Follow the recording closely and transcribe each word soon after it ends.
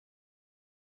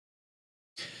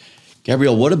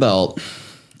Gabrielle, what about,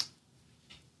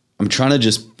 I'm trying to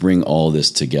just bring all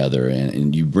this together,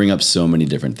 and you bring up so many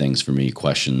different things for me,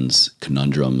 questions,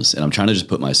 conundrums, and I'm trying to just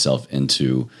put myself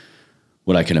into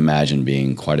what I can imagine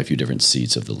being quite a few different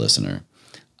seats of the listener.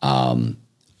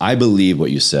 I believe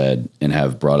what you said and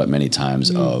have brought up many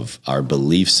times of our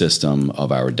belief system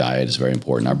of our diet is very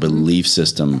important. Our belief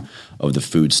system of the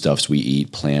foodstuffs we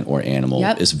eat, plant or animal,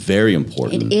 is very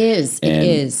important. It is. It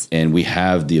is. And we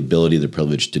have the ability, the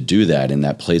privilege to do that. And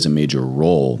that plays a major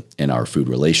role in our food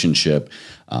relationship,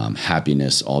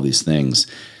 happiness, all these things.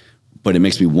 But it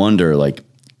makes me wonder, like,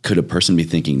 could a person be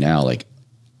thinking now, like,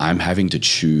 I'm having to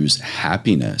choose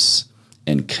happiness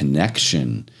and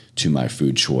connection to my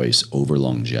food choice over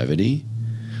longevity?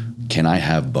 Can I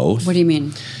have both? What do you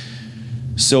mean?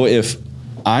 So if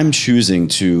I'm choosing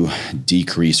to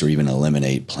decrease or even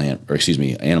eliminate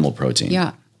animal protein.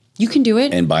 Yeah. You can do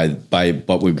it. And by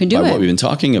what we've been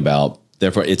talking about,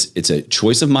 therefore it's a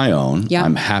choice of my own. Yeah.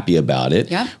 I'm happy about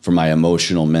it for my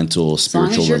emotional, mental,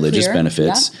 spiritual, religious clear.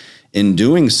 benefits. In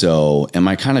doing so, am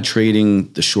I kind of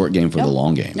trading the short game for the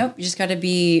long game? Nope. You just got to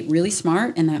be really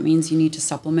smart. And that means you need to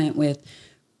supplement with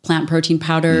plant protein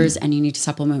powders, and you need to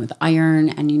supplement with iron,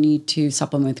 and you need to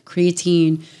supplement with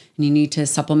creatine, and you need to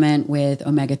supplement with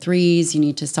omega-3s. You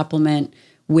need to supplement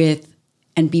with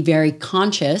and be very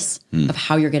conscious of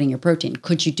how you're getting your protein.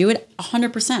 Could you do it?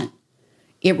 100%.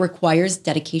 It requires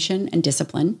dedication and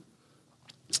discipline.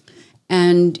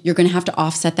 And you're going to have to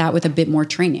offset that with a bit more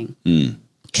training.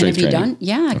 Can it be done?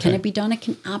 Yeah. Okay. Can it be done? It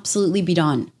can absolutely be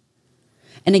done.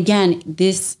 And again,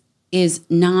 this is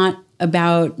not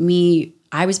about me.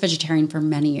 I was vegetarian for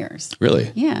many years.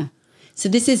 Really? Yeah. So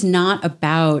this is not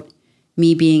about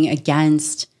me being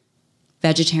against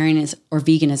vegetarianism or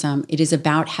veganism. It is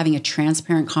about having a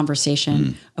transparent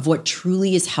conversation of what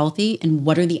truly is healthy and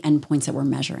what are the endpoints that we're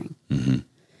measuring.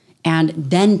 And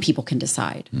then people can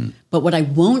decide. But what I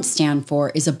won't stand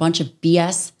for is a bunch of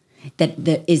BS that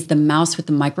is the mouse with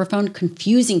the microphone,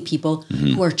 confusing people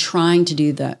who are trying to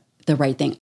do the right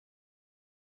thing.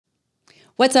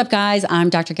 What's up, guys? I'm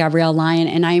Dr. Gabrielle Lyon,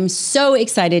 and I am so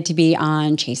excited to be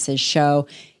on Chase's show.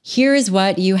 Here's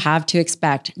what you have to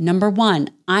expect. Number one,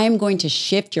 I am going to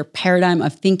shift your paradigm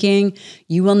of thinking.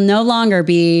 You will no longer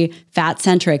be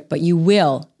fat-centric, but you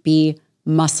will be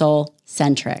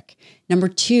muscle-centric. Number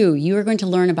two, you are going to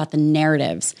learn about the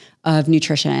narratives of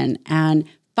nutrition. And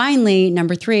finally,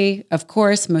 number three, of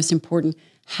course, most important,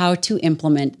 how to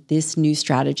implement this new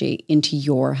strategy into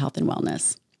your health and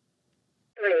wellness.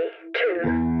 3, 2,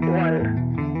 1.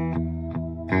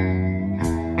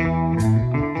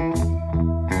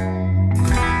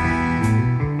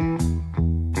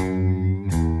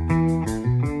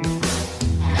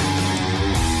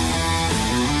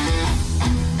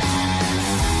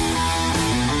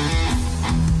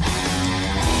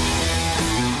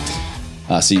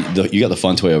 See, you got the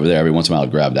fun toy over there. Every once in a while,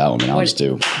 I'll grab that one, and I'll just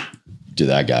do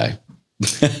that guy.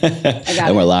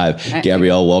 And we're live.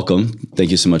 Gabrielle, welcome.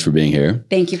 Thank you so much for being here.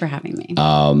 Thank you for having me.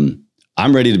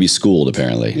 I'm ready to be schooled,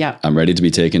 apparently. Yeah. I'm ready to be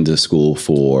taken to school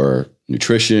for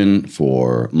nutrition,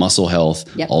 for muscle health,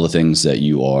 all the things that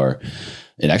you are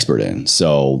an expert in.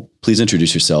 So please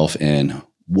introduce yourself, and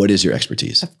what is your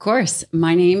expertise? Of course.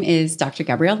 My name is Dr.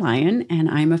 Gabrielle Lyon, and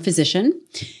I'm a physician.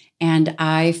 And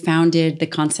I founded the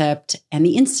concept and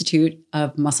the Institute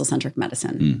of Muscle Centric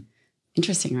Medicine.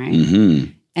 Interesting, right?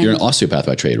 You're an osteopath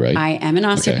by trade, right? I am an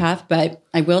osteopath, but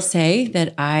I will say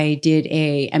that I did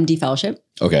a MD fellowship.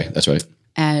 Okay, that's right.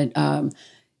 At,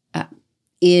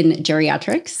 in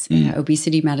geriatrics,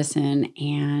 obesity medicine,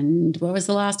 and what was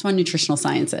the last one? Nutritional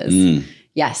sciences.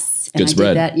 Yes. And Good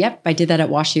spread. Did that. Yep. I did that at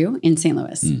WashU in St.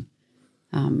 Louis.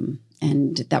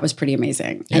 And that was pretty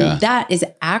amazing. Yeah. And that is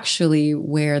actually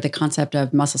where the concept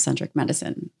of muscle-centric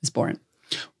medicine was born.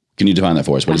 Can you define that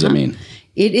for us? What does that mean?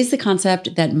 It is the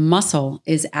concept that muscle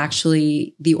is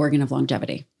actually the organ of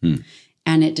longevity.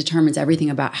 And it determines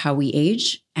everything about how we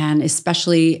age. And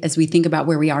especially as we think about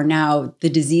where we are now, the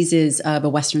diseases of a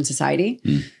Western society,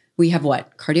 we have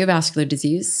what? Cardiovascular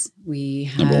disease. We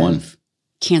have Number one.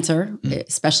 Cancer,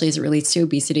 especially as it relates to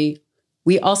obesity.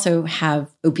 We also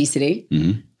have obesity,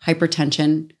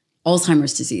 hypertension,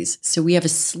 Alzheimer's disease. So we have a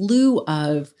slew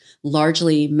of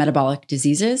largely metabolic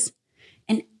diseases,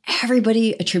 and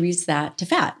everybody attributes that to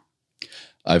fat.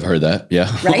 I've heard that.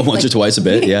 Yeah. Right? Once or twice a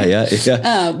bit.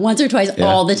 Yeah. Once or twice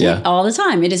all the time. All the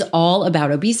time. It is all about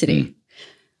obesity.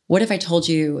 What if I told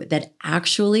you that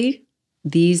actually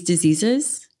these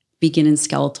diseases begin in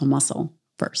skeletal muscle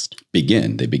first? They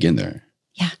begin there.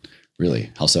 Yeah.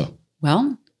 Really? How so?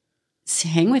 Well,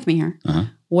 hang with me here.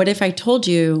 What if I told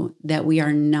you that we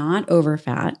are not over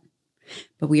fat,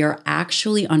 but we are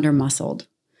actually under muscled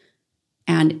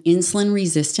And insulin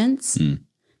resistance,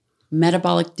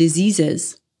 metabolic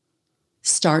diseases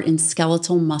start in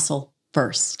skeletal muscle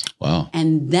first. Wow.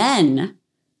 And then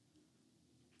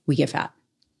we get fat.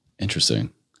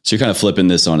 Interesting. So you're kind of flipping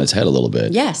this on its head a little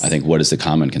bit. Yes. I think, what is the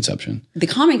common conception? The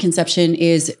common conception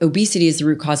is obesity is the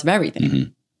root cause of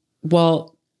everything.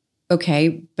 Well,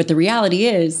 okay, but the reality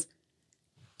is,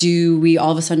 do we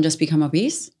all of a sudden just become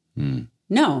obese?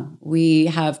 No, we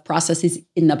have processes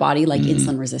in the body like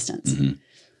insulin resistance.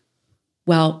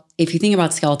 Well, if you think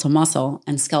about skeletal muscle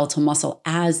and skeletal muscle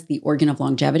as the organ of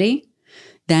longevity,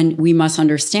 then we must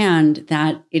understand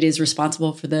that it is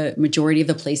responsible for the majority of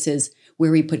the places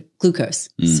where we put glucose.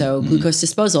 So glucose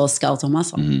disposal is skeletal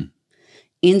muscle.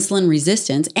 Insulin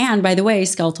resistance, and by the way,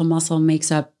 skeletal muscle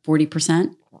makes up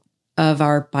 40% of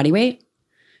our body weight.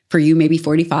 For you, maybe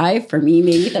 45. For me,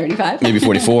 maybe 35. Maybe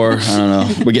 44. I don't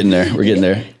know. We're getting there. We're getting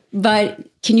there. But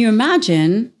can you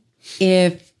imagine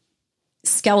if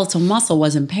skeletal muscle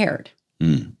was impaired?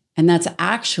 And that's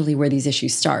actually where these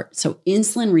issues start. So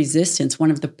insulin resistance, one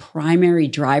of the primary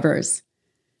drivers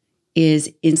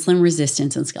is insulin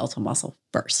resistance in skeletal muscle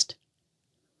first.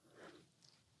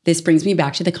 This brings me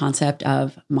back to the concept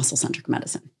of muscle centric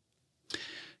medicine.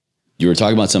 You were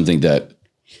talking about something that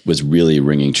was really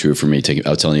ringing true for me. I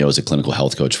was telling you I was a clinical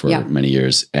health coach for many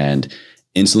years, and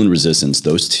insulin resistance,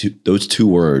 those two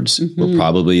words were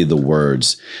probably the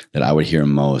words that I would hear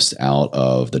most out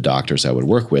of the doctors I would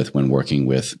work with when working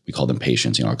with, we call them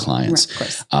patients, our clients. Right,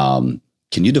 of course.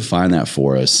 Can you define that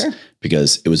for us? Sure.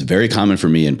 Because it was very common for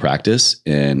me in practice,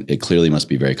 and it clearly must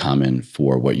be very common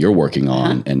for what you're working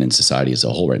on and in society as a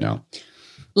whole right now.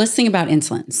 Let's think about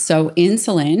insulin. So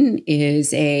insulin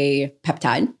is a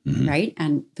peptide, right?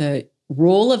 And the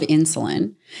role of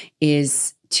insulin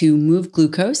is to move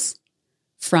glucose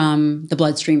from the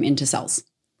bloodstream into cells,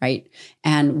 right?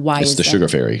 And why it's is the sugar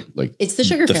ferry, like it's the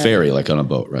sugar ferry, like on a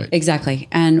boat, right? Exactly.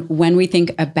 And when we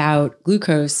think about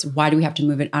glucose, why do we have to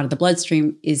move it out of the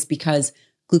bloodstream? Is because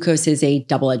glucose is a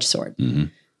double-edged sword.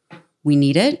 We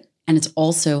need it, and it's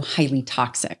also highly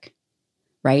toxic,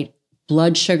 right?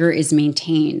 Blood sugar is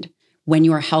maintained when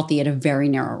you are healthy at a very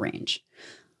narrow range.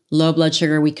 Low blood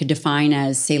sugar we could define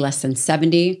as, say, less than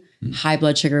 70. High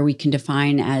blood sugar we can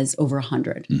define as over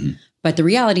 100. But the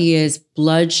reality is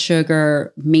blood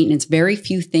sugar maintenance, very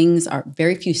few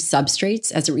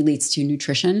substrates as it relates to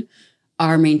nutrition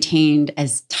are maintained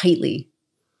as tightly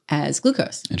as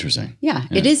glucose. Interesting. Yeah,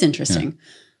 it is interesting.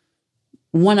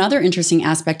 One other interesting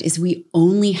aspect is we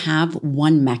only have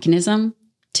one mechanism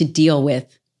to deal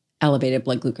with elevated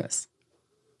blood glucose.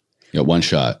 One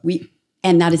shot.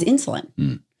 And that is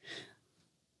insulin.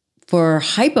 For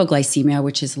hypoglycemia,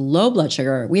 which is low blood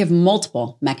sugar, we have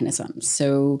multiple mechanisms.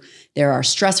 So there are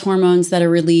stress hormones that are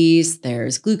released,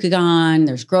 there's glucagon,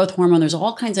 there's growth hormone, there's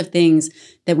all kinds of things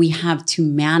that we have to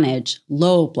manage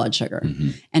low blood sugar,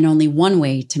 and only one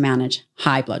way to manage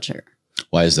high blood sugar.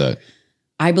 Why is that?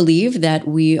 I believe that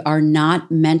we are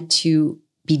not meant to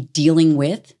be dealing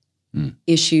with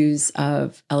issues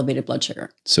of elevated blood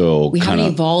sugar. So we haven't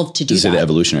evolved to do that. The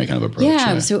evolutionary kind of approach.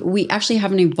 Yeah, so we actually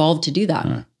haven't evolved to do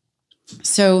that.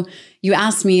 So you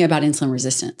asked me about insulin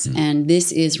resistance, and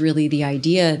this is really the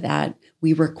idea that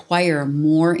we require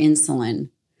more insulin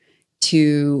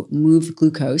to move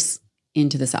glucose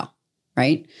into the cell,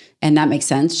 right? And that makes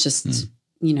sense, just,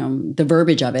 the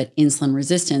verbiage of it, insulin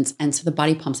resistance. And so the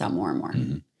body pumps out more and more.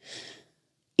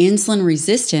 Insulin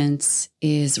resistance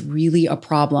is really a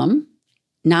problem,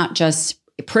 not just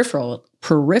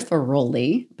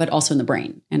peripherally, but also in the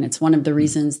brain. And it's one of the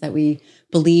reasons that we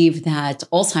believe that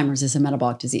Alzheimer's is a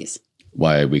metabolic disease.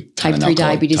 Why we type 3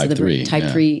 diabetes of the brain.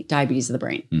 Type 3 diabetes of the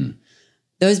brain.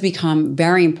 Those become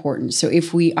very important. So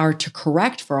if we are to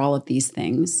correct for all of these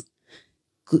things,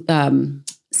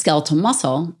 skeletal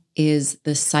muscle is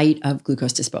the site of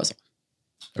glucose disposal.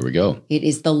 There we go. It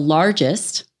is the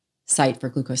largest site for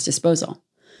glucose disposal.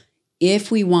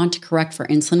 If we want to correct for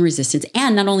insulin resistance,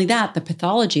 and not only that, the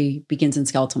pathology begins in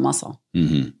skeletal muscle.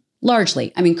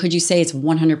 Largely. I mean, could you say it's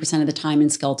 100% of the time in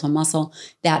skeletal muscle?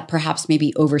 That perhaps may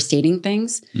be overstating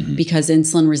things because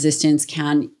insulin resistance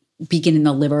can begin in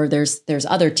the liver. There's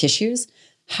other tissues.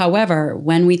 However,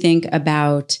 when we think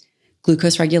about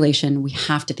glucose regulation, we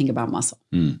have to think about muscle.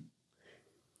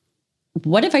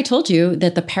 What if I told you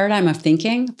that the paradigm of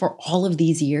thinking for all of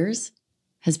these years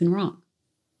has been wrong?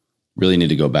 Really need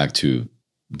to go back to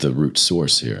the root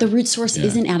source here. The root source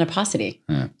isn't adiposity.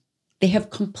 They have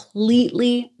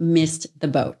completely missed the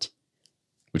boat.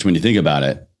 Which, when you think about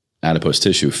it, adipose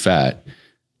tissue, fat,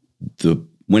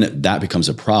 that becomes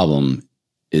a problem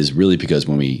is really because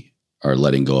when we are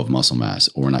letting go of muscle mass,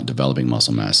 or we're not developing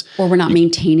muscle mass, or we're not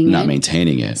maintaining it. Not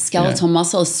maintaining it. Skeletal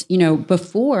muscles,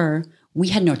 before we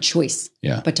had no choice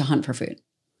but to hunt for food.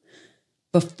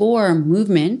 Before,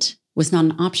 movement was not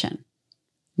an option.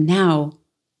 Now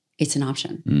it's an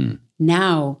option.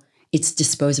 Now it's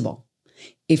disposable.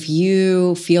 If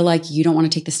you feel like you don't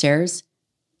want to take the stairs,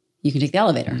 you can take the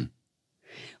elevator.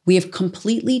 We have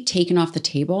completely taken off the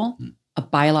table a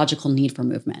biological need for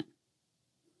movement.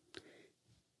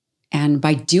 And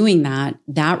by doing that,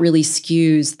 that really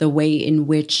skews the way in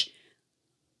which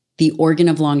the organ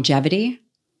of longevity,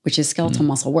 which is skeletal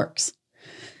muscle, works.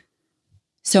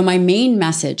 So my main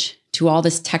message to all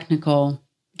this technical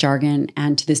jargon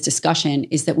and to this discussion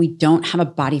is that we don't have a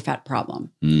body fat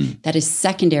problem. That is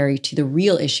secondary to the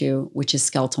real issue, which is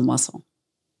skeletal muscle.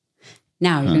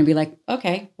 Now you're going to be like,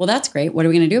 okay, well, that's great. What are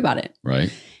we going to do about it?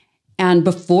 Right. And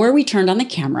before we turned on the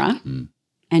camera,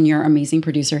 and your amazing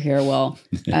producer here will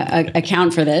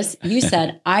account for this, you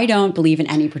said, I don't believe in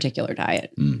any particular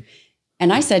diet.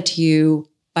 And I said to you,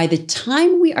 by the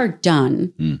time we are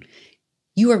done,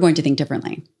 you are going to think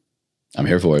differently. I'm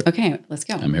here for it. Okay, let's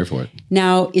go. I'm here for it.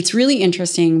 Now, it's really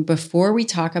interesting. Before we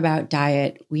talk about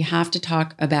diet, we have to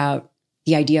talk about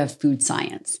the idea of food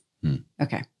science.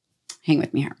 Okay, hang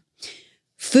with me here.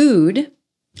 Food.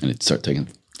 I need to start taking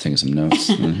some notes.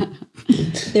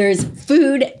 There's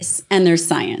food and there's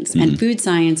science. And food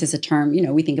science is a term,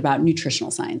 we think about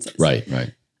nutritional sciences. Right.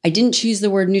 I didn't choose the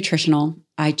word nutritional.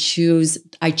 I chose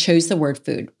the word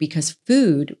food because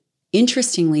food,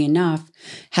 interestingly enough,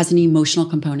 has an emotional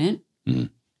component.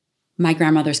 My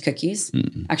grandmother's cookies,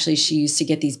 actually, she used to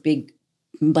get these big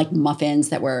like muffins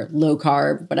that were low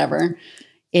carb, whatever.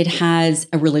 It has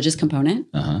a religious component.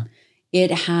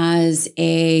 It has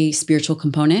a spiritual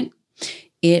component.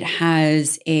 It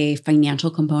has a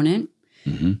financial component.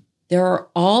 There are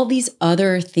all these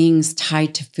other things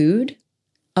tied to food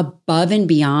above and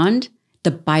beyond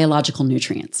the biological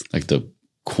nutrients. Like the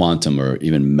quantum or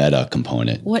even meta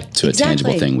component to a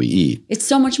tangible thing we eat. It's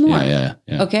so much more. Yeah.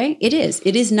 Okay. It is.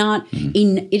 It is not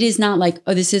it is not like,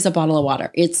 oh, this is a bottle of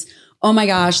water. It's, oh my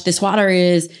gosh, this water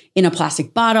is in a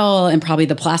plastic bottle and probably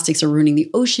the plastics are ruining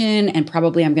the ocean and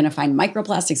probably I'm going to find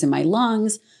microplastics in my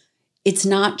lungs. It's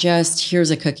not just here's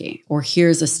a cookie or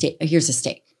here's a steak.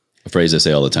 A phrase I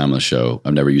say all the time on the show.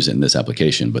 I've never used it in this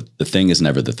application, but the thing is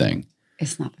never the thing.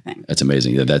 It's not the thing. That's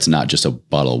amazing. That's not just a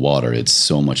bottle of water. It's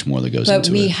so much more that goes into it.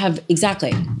 But we have,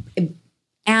 exactly.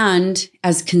 And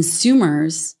as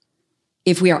consumers,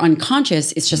 if we are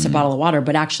unconscious, it's just a bottle of water,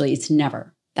 but actually it's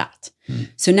never that.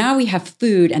 So now we have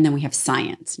food and then we have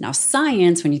science. Now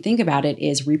science, when you think about it,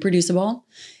 is reproducible.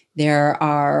 There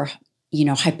are,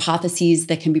 hypotheses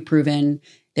that can be proven.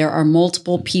 There are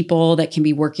multiple people that can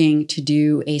be working to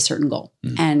do a certain goal.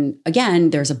 And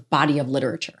again, there's a body of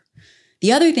literature.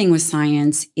 The other thing with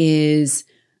science is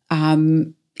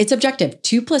it's objective.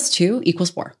 2 + 2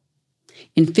 = 4.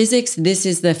 In physics, this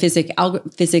is the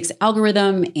physics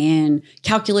algorithm. In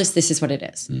calculus, this is what it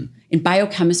is. In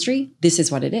biochemistry, this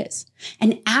is what it is.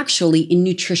 And actually, in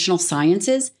nutritional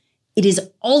sciences, it is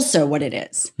also what it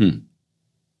is.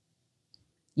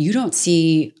 You don't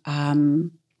see,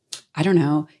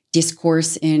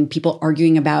 discourse in people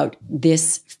arguing about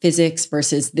this physics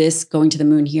versus this going to the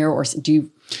moon here, or do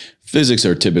you? Physics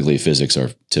are typically physics.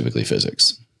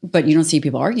 But you don't see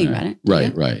people arguing about it.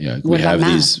 Right, yeah. We have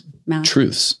these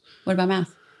truths. What about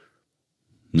math?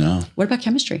 No. What about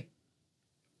chemistry?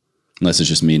 Unless it's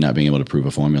just me not being able to prove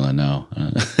a formula, no.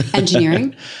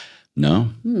 Engineering? No.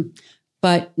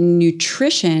 But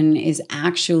nutrition is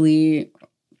actually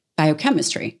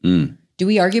biochemistry. Do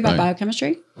we argue about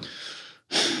biochemistry?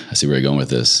 I see where you're going with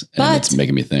this. And it's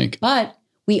making me think. But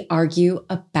we argue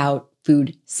about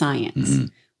food science.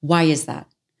 Why is that?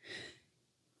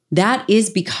 That is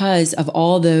because of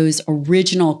all those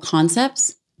original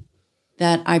concepts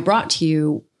that I brought to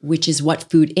you, which is what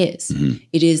food is.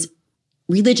 It is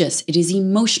religious. It is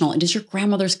emotional. It is your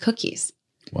grandmother's cookies.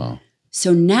 Wow.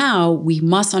 So now we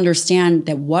must understand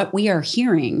that what we are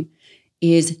hearing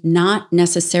is not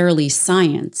necessarily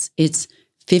science. It's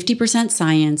 50%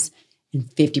 science and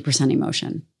 50%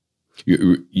 emotion.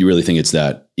 You really think it's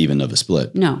that even of a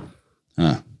split? No.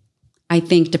 I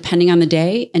think depending on the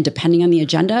day and depending on the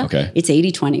agenda, it's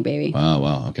 80-20, baby.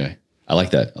 Wow. Okay. I like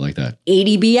that.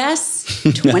 80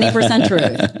 BS, 20%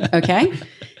 truth. Okay.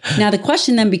 Now the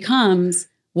question then becomes,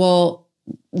 well,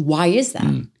 why is that?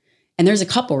 And there's a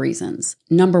couple reasons.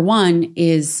 Number one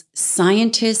is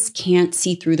scientists can't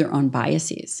see through their own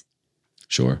biases.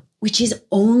 Sure. Which is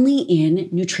only in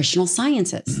nutritional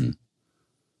sciences.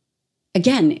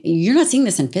 Again, you're not seeing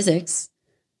this in physics.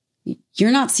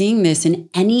 You're not seeing this in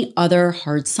any other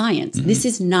hard science. This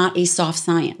is not a soft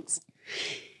science.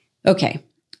 Okay.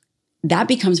 That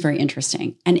becomes very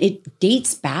interesting. And it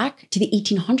dates back to the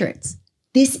 1800s.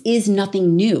 This is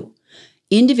nothing new.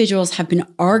 Individuals have been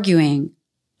arguing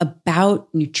about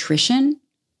nutrition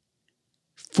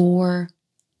for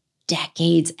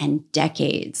decades and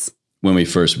decades. When we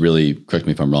first really, correct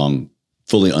me if I'm wrong,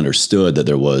 fully understood that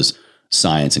there was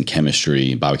science and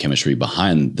chemistry, biochemistry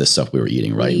behind the stuff we were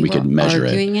eating, right? We could measure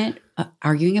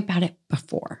arguing about it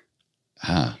before.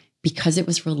 Ah. Because it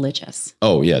was religious.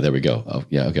 Oh, yeah, there we go. Oh,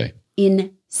 yeah, okay.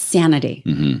 Insanity.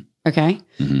 Okay?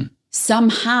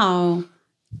 Somehow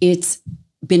it's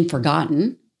been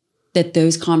forgotten that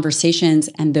those conversations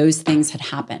and those things had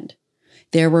happened.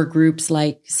 There were groups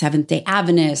like Seventh-day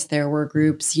Adventists. There were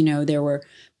groups, there were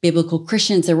biblical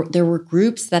Christians. There were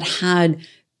groups that had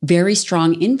very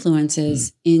strong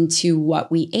influences into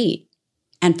what we ate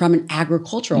and from an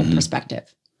agricultural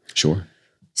perspective. Sure.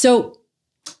 So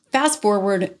let's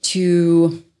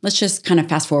just kind of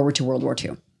fast forward to World War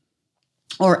II.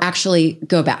 Or actually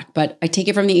go back, but I take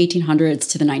it from the 1800s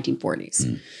to the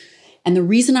 1940s. And the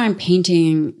reason I'm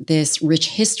painting this rich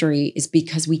history is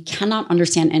because we cannot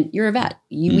understand, and you're a vet,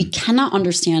 we cannot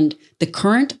understand the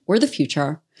current or the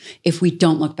future if we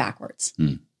don't look backwards.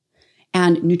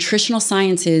 And nutritional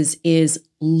sciences is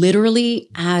literally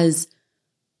as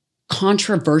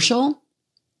controversial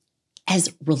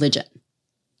as religion.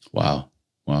 Wow.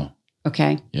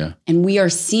 Okay. Yeah. And we are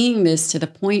seeing this to the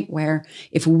point where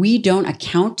if we don't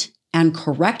account and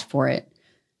correct for it,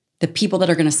 the people that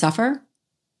are going to suffer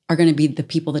are going to be the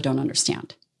people that don't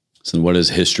understand. So what does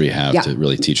history have to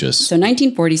really teach us? So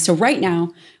 1940s. So right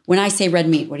now, when I say red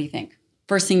meat, what do you think?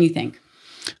 First thing you think?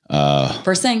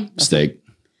 First thing? Steak.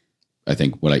 I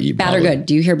think what I eat. Bad or good?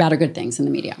 Do you hear bad or good things in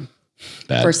the media?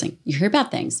 Bad. First thing. You hear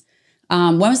bad things.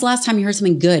 When was the last time you heard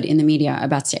something good in the media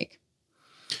about steak?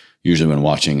 Usually when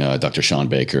watching Dr. Sean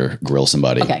Baker grill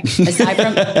somebody. Okay.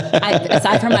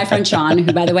 Aside from my friend Sean,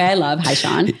 who, by the way, I love. Hi,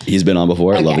 Sean. He's been on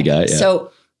before. Okay. I love the guy. Yeah.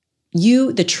 So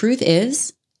the truth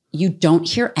is you don't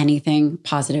hear anything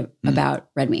positive about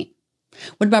red meat.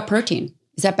 What about protein?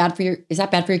 Is that bad for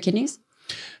your kidneys?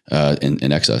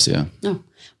 In excess, yeah. No.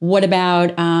 What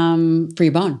about for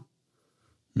your bone?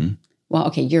 Well,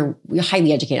 okay, you're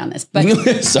highly educated on this, but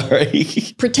sorry.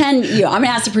 Pretend I'm going to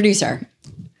ask the producer.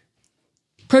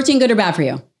 Protein good or bad for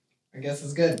you? I guess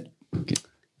it's good. Okay.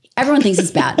 Everyone thinks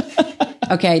it's bad.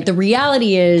 Okay. The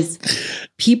reality is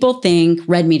people think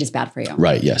red meat is bad for you.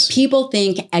 Right. Yes. People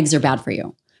think eggs are bad for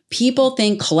you. People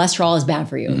think cholesterol is bad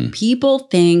for you. People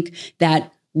think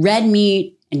that red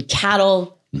meat and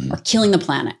cattle are killing the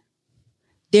planet.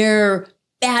 They're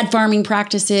bad farming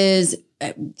practices.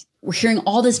 We're hearing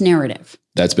all this narrative.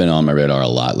 That's been on my radar a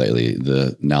lot lately.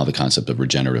 The concept of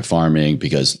regenerative farming,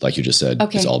 because like you just said,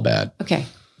 it's all bad. Okay.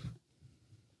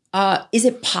 Is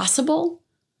it possible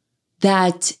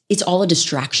that it's all a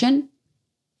distraction?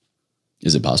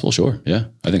 Is it possible? Sure. Yeah,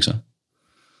 I think so.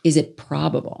 Is it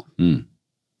probable?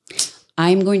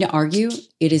 I'm going to argue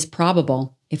it is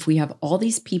probable if we have all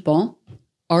these people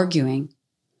arguing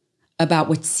about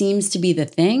what seems to be the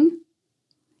thing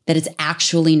that it's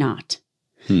actually not.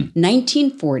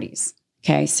 1940s.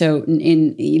 Okay. So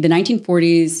in the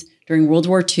 1940s, during World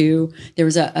War II, there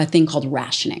was a thing called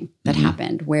rationing that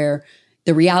happened where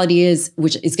the reality is,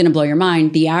 which is going to blow your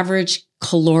mind, the average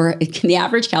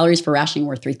calories for rationing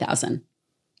were 3,000,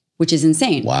 which is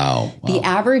insane. Wow. The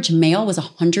average male was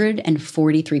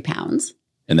 143 pounds.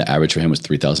 And the average for him was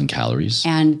 3,000 calories.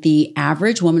 And the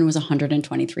average woman was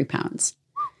 123 pounds.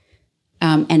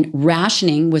 And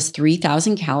rationing was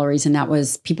 3,000 calories. And that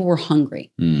was, people were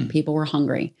hungry. People were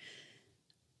hungry.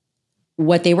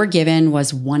 What they were given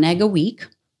was 1 egg a week.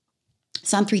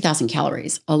 It's on 3,000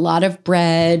 calories. A lot of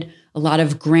bread, a lot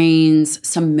of grains,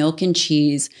 some milk and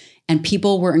cheese. And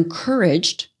people were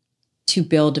encouraged to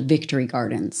build victory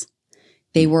gardens.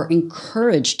 They were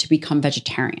encouraged to become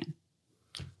vegetarian.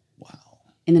 Wow.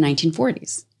 In the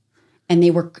 1940s. And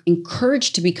they were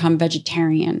encouraged to become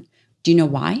vegetarian. Do you know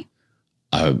why?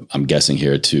 I'm guessing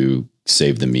here to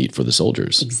save the meat for the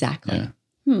soldiers. Exactly. Yeah.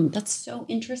 That's so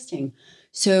interesting.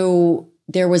 So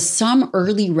there was some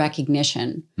early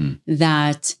recognition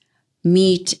that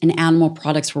meat and animal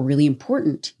products were really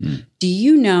important. Do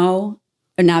you know,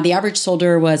 now the average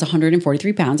soldier was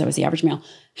 143 pounds. That was the average male.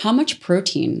 How much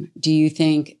protein do you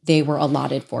think they were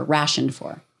allotted for, rationed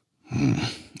for?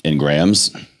 In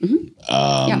grams?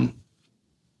 Yeah.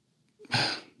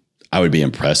 I would be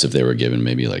impressed if they were given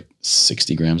maybe like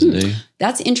 60 grams a day.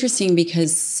 That's interesting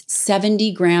because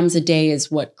 70 grams a day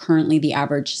is what currently the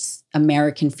average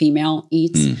American female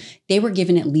eats. They were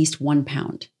given at least 1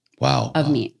 pound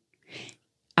of meat.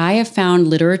 I have found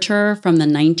literature from the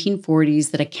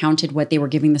 1940s that accounted what they were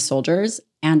giving the soldiers,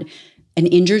 and an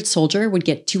injured soldier would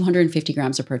get 250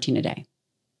 grams of protein a day.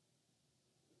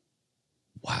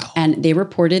 Wow. And they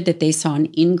reported that they saw an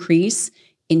increase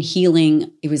in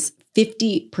healing. It was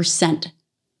 50%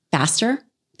 faster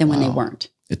than when they weren't.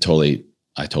 I totally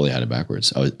had it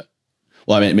backwards.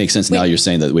 Well, I mean, it makes sense now. You're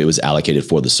saying that it was allocated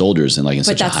for the soldiers and like in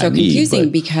such a high need. But that's so confusing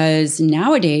because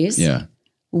nowadays yeah.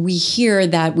 we hear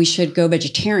that we should go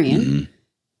vegetarian.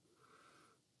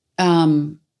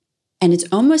 Mm-hmm. And it's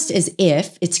almost as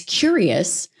if, it's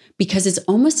curious because it's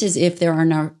almost as if there are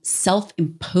now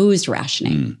self-imposed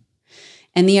rationing. Mm.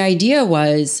 And the idea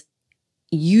was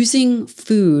using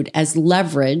food as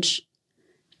leverage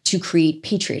to create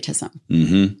patriotism.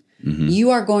 Mm-hmm. Mm-hmm. You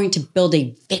are going to build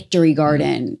a victory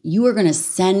garden. You are going to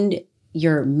send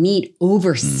your meat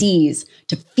overseas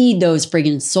to feed those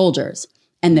friggin' soldiers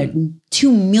and the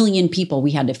 2 million people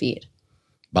we had to feed.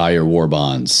 Buy your war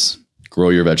bonds, grow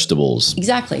your vegetables.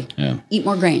 Exactly. Yeah. Eat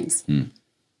more grains.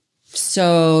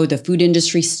 So the food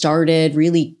industry started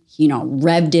really,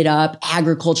 revved it up.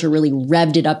 Agriculture really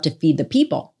revved it up to feed the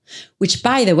people, which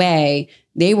by the way,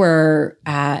 they were,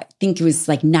 I think it was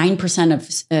like 9%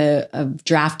 of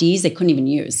draftees they couldn't even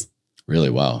use. Really?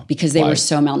 Wow. Because they were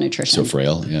so malnutrition. So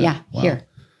frail? Yeah. Yeah. Wow. Here.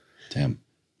 Damn.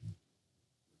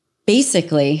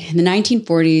 Basically, in the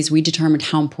 1940s, we determined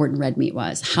how important red meat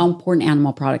was, how important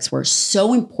animal products were.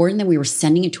 So important that we were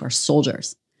sending it to our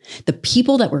soldiers, the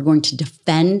people that were going to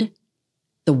defend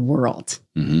the world.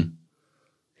 Mm-hmm.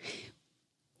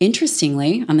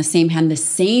 Interestingly, on the same hand, the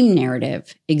same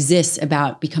narrative exists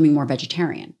about becoming more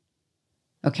vegetarian.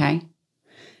 Okay?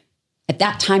 At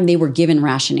that time, they were given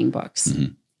rationing books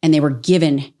and they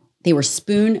were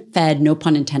spoon-fed, no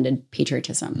pun intended,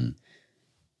 patriotism.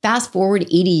 Fast forward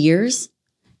 80 years,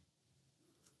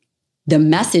 the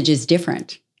message is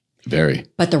different. Very.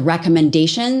 But the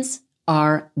recommendations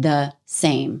are the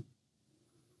same.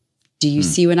 Do you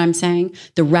see what I'm saying?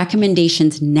 The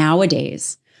recommendations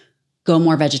nowadays: go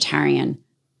more vegetarian.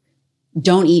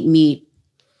 Don't eat meat.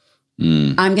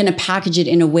 I'm going to package it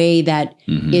in a way that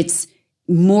it's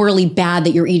morally bad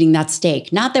that you're eating that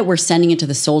steak. Not that we're sending it to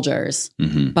the soldiers,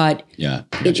 but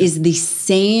it is the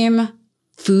same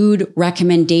food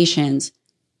recommendations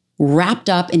wrapped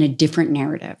up in a different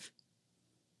narrative.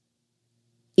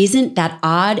 Isn't that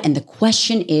odd? And the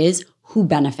question is, who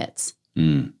benefits?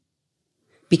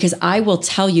 Because I will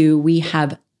tell you, we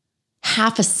have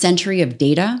half a century of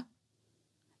data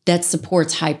that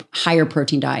supports higher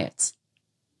protein diets.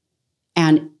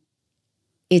 And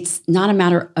it's not a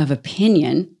matter of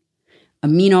opinion.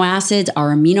 Amino acids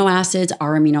are amino acids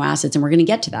are amino acids, and we're going to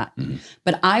get to that.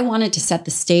 But I wanted to set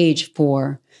the stage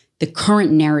for the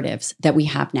current narratives that we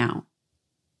have now.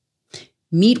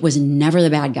 Meat was never the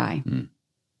bad guy.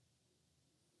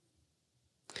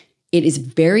 It is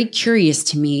very curious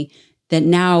to me that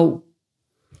now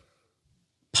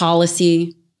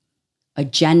policy,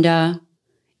 agenda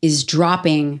is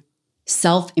dropping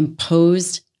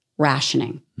self-imposed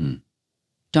rationing.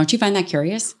 Don't you find that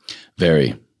curious?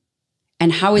 Very.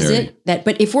 And how is it that,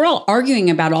 but if we're all arguing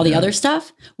about all the other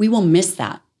stuff, we will miss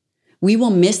that. We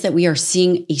will miss that we are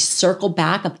seeing a circle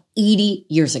back of 80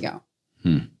 years ago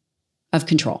of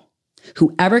control.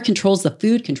 Whoever controls the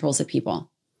food controls the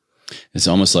people. It's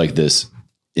almost like this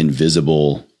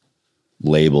invisible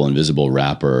label, invisible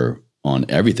wrapper on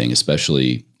everything,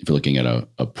 especially if you're looking at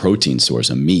a protein source,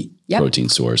 a meat protein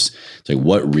source. It's like,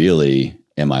 what really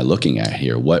am I looking at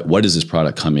here? What is this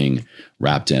product coming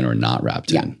wrapped in or not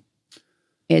wrapped in?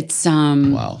 It's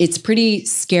it's pretty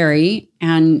scary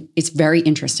and it's very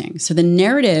interesting. So the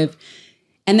narrative,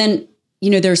 and then,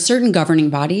 there are certain governing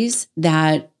bodies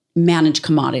that manage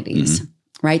commodities,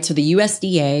 right? So the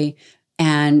USDA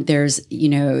and there's,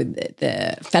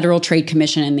 the Federal Trade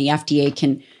Commission and the FDA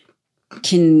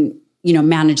can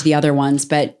manage the other ones,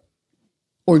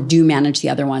 or do manage the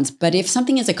other ones. But if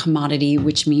something is a commodity,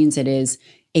 which means it is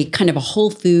a kind of a whole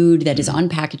food that is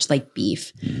unpackaged like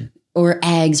beef or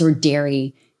eggs or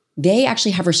dairy, they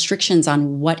actually have restrictions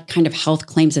on what kind of health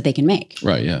claims that they can make.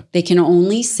 Right, yeah. They can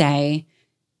only say,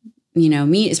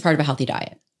 meat is part of a healthy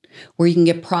diet. Where you can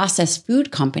get processed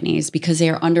food companies, because they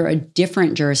are under a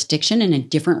different jurisdiction and a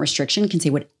different restriction, can say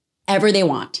whatever they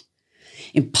want.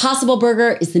 Impossible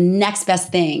Burger is the next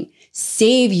best thing.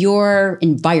 Save your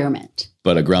environment.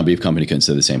 But a ground beef company can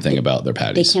say the same thing about their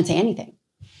patties. They can't say anything.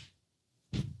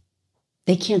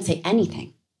 They can't say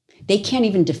anything. They can't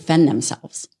even defend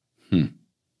themselves.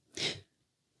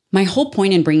 My whole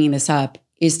point in bringing this up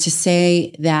is to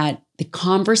say that the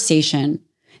conversation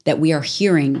that we are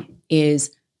hearing is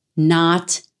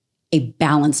not a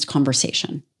balanced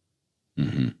conversation.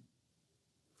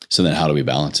 So then how do we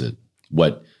balance it?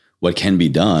 What can be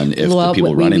done if the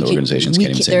people running the organizations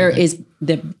can't even say anything? Is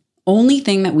the only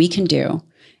thing that we can do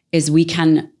is we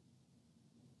can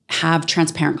have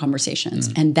transparent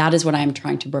conversations. And that is what I'm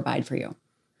trying to provide for you.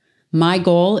 My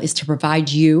goal is to provide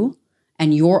you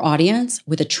and your audience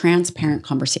with a transparent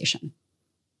conversation.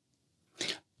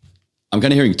 I'm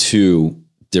kind of hearing two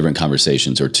different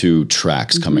conversations or two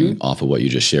tracks coming off of what you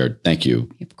just shared. Thank you.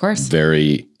 Of course.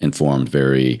 Very informed,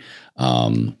 very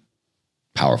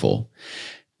powerful.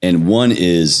 And one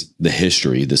is the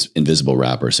history, this invisible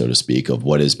wrapper, so to speak, of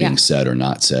what is being said or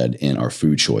not said in our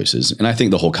food choices. And I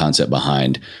think the whole concept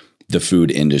behind the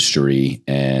food industry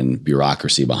and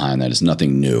bureaucracy behind that is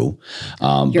nothing new.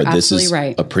 But this is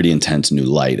a pretty intense new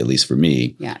light, at least for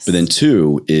me. Yes. But then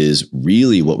two is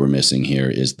really what we're missing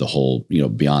here is the whole,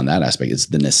 beyond that aspect, it's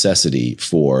the necessity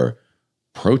for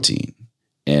protein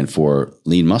and for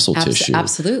lean muscle tissue.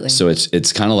 Absolutely. So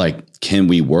it's kind of like, can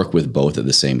we work with both at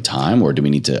the same time, or do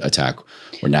we need to attack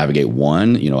or navigate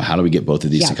one? How do we get both of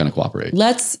these to kind of cooperate?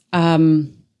 Let's dive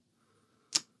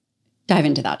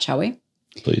into that, shall we?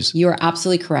 Please. You are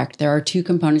absolutely correct. There are two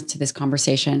components to this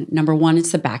conversation. Number one,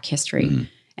 it's the back history.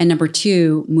 And number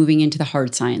two, moving into the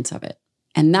hard science of it.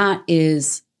 And that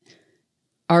is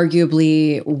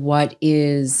arguably what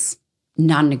is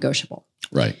non-negotiable.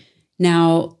 Right.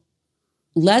 Now,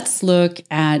 let's look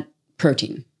at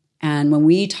protein. And when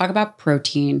we talk about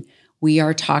protein, we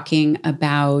are talking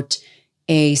about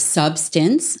a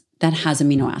substance that has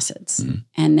amino acids.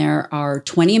 And there are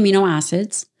 20 amino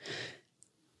acids.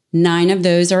 9 of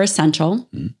those are essential,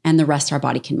 and the rest our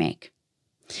body can make.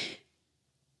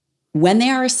 When they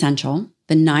are essential,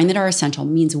 the 9 that are essential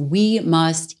means we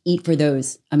must eat for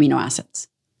those amino acids.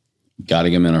 Got to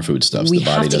get them in our foodstuffs. We the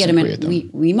body have to get doesn't them create in. them.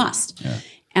 We must. Yeah.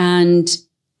 And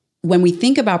when we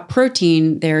think about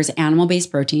protein, there's animal-based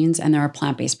proteins and there are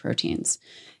plant-based proteins.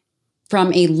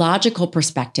 From a logical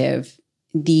perspective,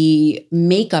 the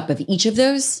makeup of each of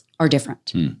those are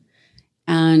different.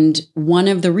 And one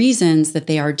of the reasons that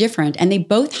they are different, and they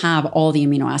both have all the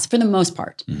amino acids for the most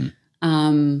part,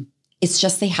 it's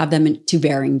just they have them to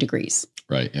varying degrees.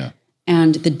 Right, yeah.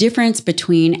 And the difference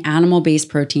between animal-based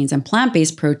proteins and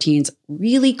plant-based proteins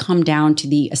really come down to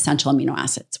the essential amino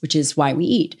acids, which is why we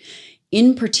eat.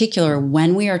 In particular,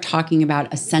 when we are talking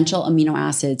about essential amino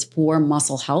acids for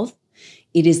muscle health,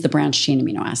 it is the branched chain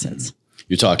amino acids.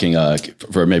 You're talking,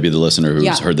 for maybe the listener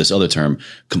who's heard this other term,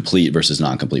 complete versus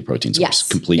non-complete protein source. Yes.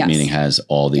 Complete meaning has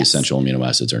all the essential amino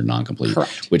acids, or non-complete.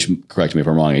 Correct. Which, correct me if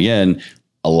I'm wrong again,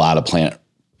 a lot of plant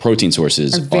protein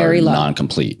sources are very low.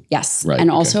 Non-complete. Yes. Right.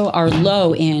 And also are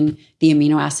low in the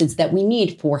amino acids that we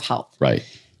need for health. Right.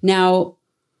 Now,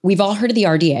 we've all heard of the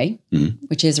RDA,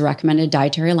 which is a recommended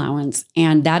dietary allowance,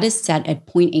 and that is set at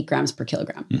 0.8 grams per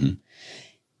kilogram.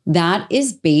 That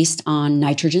is based on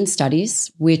nitrogen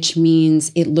studies, which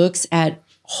means it looks at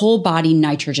whole body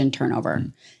nitrogen turnover.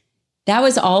 That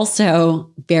was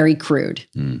also very crude.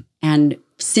 And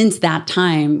since that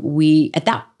time, at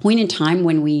that point in time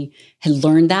when we had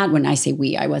learned that, when I say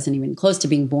we, I wasn't even close to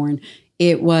being born,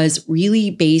 it was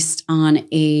really based on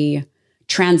a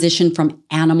transition from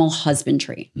animal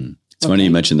husbandry. It's funny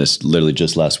you mentioned this. Literally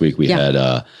just last week, we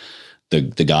had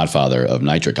the godfather of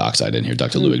nitric oxide in here,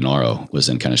 Dr. Lou Ignoro, was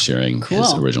in kind of sharing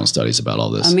his original studies about all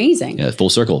this. Amazing. Yeah, full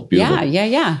circle. Beautiful.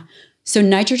 Yeah. So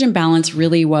nitrogen balance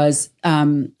really was,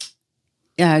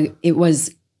 it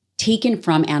was taken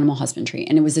from animal husbandry.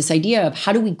 And it was this idea of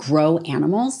how do we grow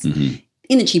animals in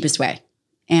the cheapest way?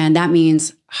 And that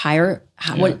means high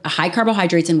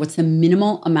carbohydrates and what's the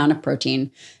minimal amount of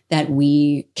protein that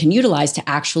we can utilize to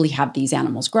actually have these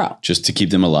animals grow. Just to keep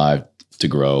them alive, to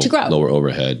grow, lower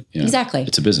overhead. Yeah. Exactly.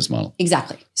 It's a business model.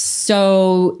 Exactly.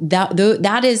 So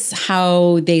that is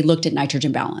how they looked at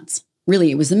nitrogen balance. Really,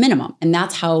 it was the minimum. And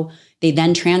that's how they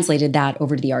then translated that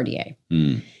over to the RDA.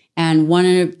 And one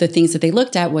of the things that they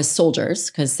looked at was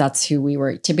soldiers, because that's who we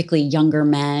were, typically younger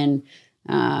men,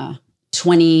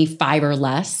 25 or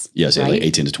less. Yes, right? Like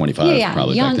 18 to 25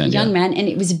 probably back then. Young men. And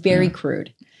it was very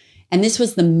crude. And this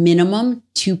was the minimum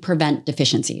to prevent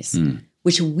deficiencies,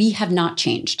 which we have not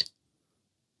changed.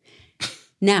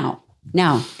 Now,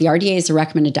 the RDA is a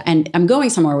recommended, and I'm going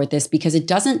somewhere with this because it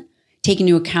doesn't take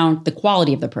into account the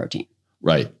quality of the protein.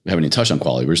 Right. We haven't even touched on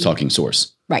quality. We're just talking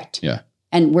source. Right. Yeah.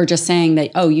 And we're just saying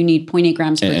that, you need 0.8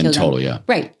 grams per kilogram. In total, yeah.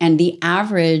 Right. And the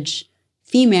average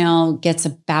female gets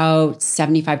about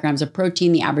 75 grams of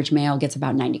protein. The average male gets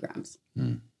about 90 grams.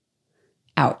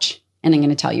 Ouch. And I'm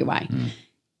going to tell you why.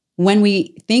 When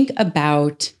we think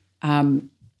about the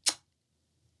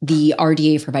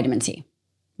RDA for vitamin C,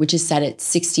 which is set at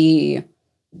 60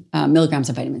 milligrams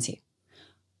of vitamin C.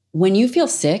 When you feel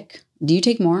sick, do you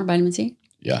take more vitamin C?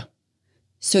 Yeah.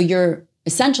 So you're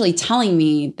essentially telling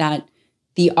me that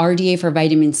the RDA for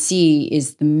vitamin C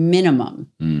is the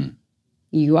minimum.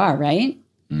 You are, right?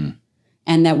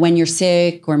 And that when you're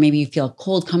sick or maybe you feel a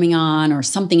cold coming on or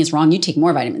something is wrong, you take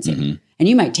more vitamin C. And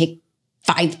you might take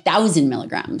 5,000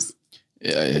 milligrams.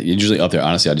 Usually up there,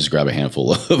 honestly, I just grab a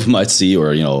handful of my C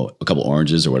or, a couple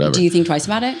oranges or whatever. Do you think twice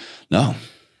about it? No.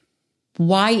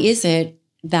 Why is it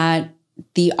that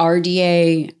the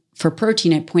RDA for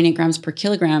protein at 0.8 grams per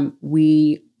kilogram,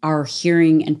 we are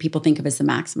hearing and people think of as the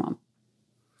maximum?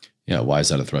 Yeah. Why is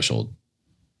that a threshold?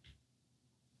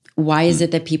 Why is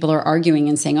it that people are arguing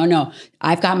and saying, oh no,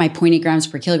 I've got my 0.8 grams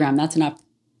per kilogram, that's enough.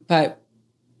 But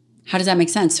how does that make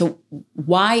sense? So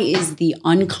why is the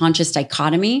unconscious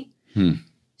dichotomy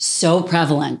so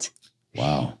prevalent?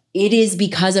 Wow. It is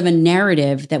because of a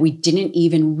narrative that we didn't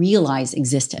even realize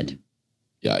existed.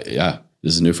 Yeah.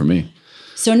 This is new for me.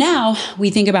 So now we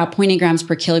think about 0.8 grams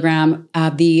per kilogram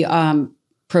of the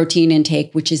protein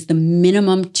intake, which is the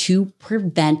minimum to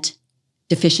prevent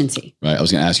deficiency. Right. I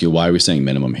was going to ask you, why are we saying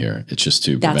minimum here? It's just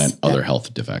to prevent other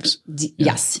health defects.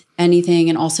 Yes. Anything.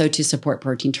 And also to support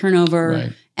protein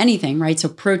turnover, anything, right? So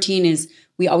protein is,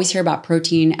 we always hear about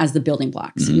protein as the building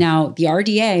blocks. Now, the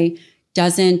RDA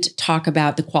doesn't talk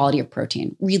about the quality of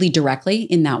protein really directly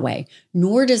in that way,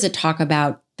 nor does it talk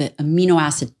about the amino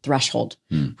acid threshold,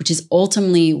 which is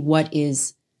ultimately what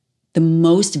is the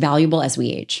most valuable as we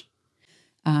age.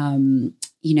 Kevin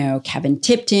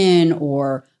Tipton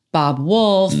or Bob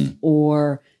Wolf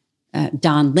or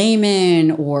Don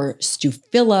Layman or Stu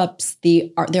Phillips.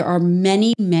 There are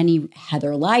many, many,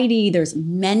 Heather Leidy. There's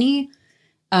many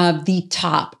of the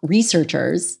top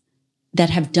researchers that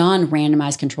have done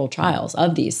randomized controlled trials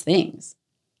of these things.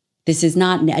 This is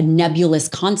not a nebulous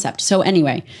concept. So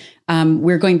anyway,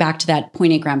 we're going back to that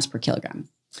 0.8 grams per kilogram.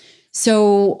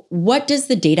 So what does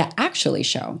the data actually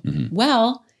show?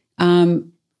 Well, I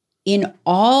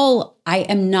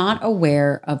am not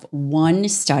aware of one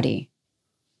study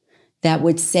that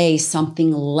would say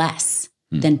something less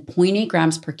than 0.8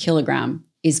 grams per kilogram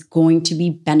is going to be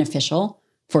beneficial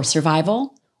for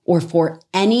survival or for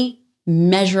any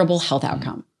measurable health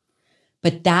outcome.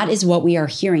 But that is what we are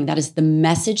hearing. That is the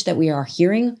message that we are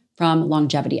hearing from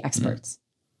longevity experts.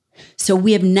 So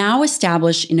we have now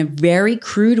established in a very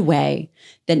crude way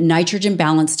that nitrogen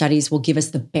balance studies will give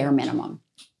us the bare minimum.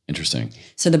 Interesting.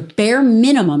 So the bare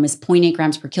minimum is 0.8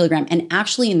 grams per kilogram. And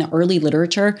actually in the early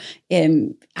literature,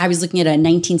 I was looking at a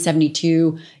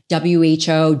 1972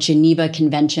 WHO Geneva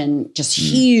Convention, just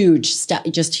huge,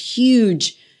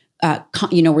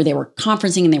 where they were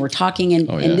conferencing and they were talking. And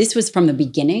this was from the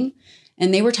beginning.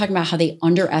 And they were talking about how they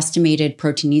underestimated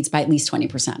protein needs by at least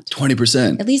 20%.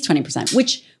 20%. At least 20%,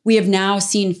 which we have now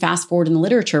seen fast forward in the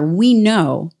literature. We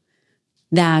know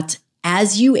that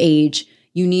as you age,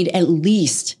 you need at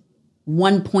least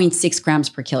 1.6 grams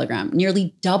per kilogram,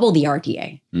 nearly double the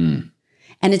RDA. And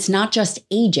it's not just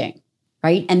aging,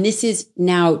 right? And this is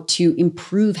now to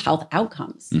improve health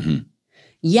outcomes.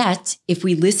 Yet, if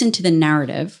we listen to the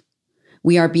narrative,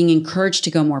 we are being encouraged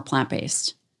to go more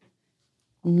plant-based.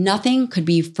 Nothing could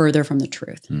be further from the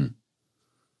truth.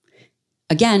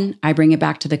 Again, I bring it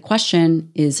back to the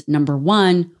question is, number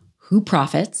one, who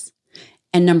profits?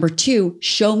 And number two,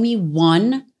 show me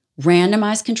one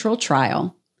randomized controlled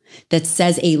trial that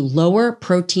says a lower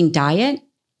protein diet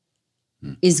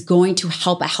is going to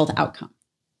help a health outcome.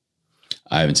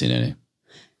 I haven't seen any.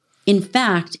 In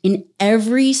fact, in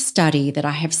every study that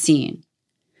I have seen,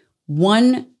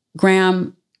 1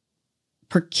 gram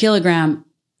per kilogram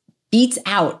beats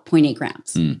out 0.8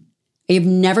 grams. I have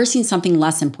never seen something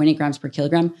less than 0.8 grams per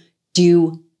kilogram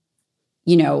do,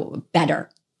 better,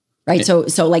 right? So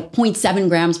like 0.7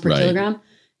 grams per kilogram,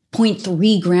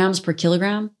 0.3 grams per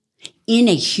kilogram in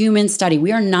a human study.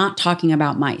 We are not talking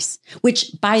about mice,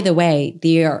 which, by the way,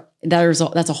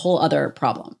 that's a whole other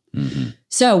problem.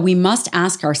 So we must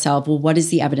ask ourselves, well, what does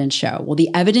the evidence show? Well, the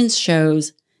evidence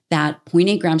shows that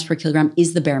 0.8 grams per kilogram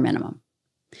is the bare minimum.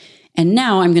 And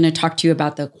now I'm going to talk to you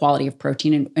about the quality of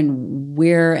protein and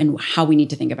where and how we need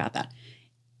to think about that.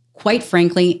 Quite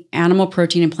frankly, animal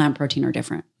protein and plant protein are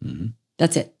different.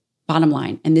 That's it, bottom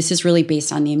line. And this is really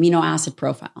based on the amino acid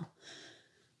profile.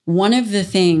 One of the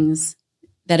things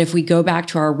that, if we go back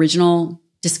to our original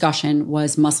discussion,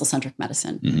 was muscle centric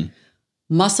medicine.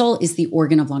 Muscle is the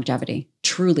organ of longevity.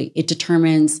 Truly, it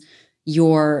determines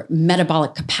your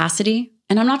metabolic capacity.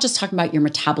 And I'm not just talking about your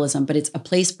metabolism, but it's a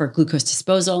place for glucose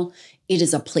disposal. It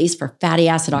is a place for fatty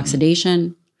acid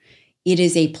oxidation. It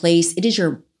is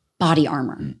your body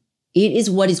armor. It is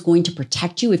what is going to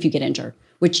protect you if you get injured,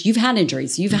 which you've had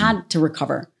injuries, you've had to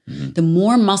recover. The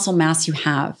more muscle mass you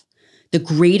have, the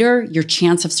greater your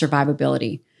chance of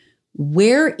survivability.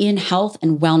 Where in health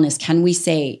and wellness can we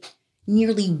say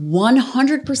nearly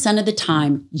 100% of the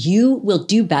time you will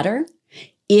do better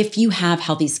if you have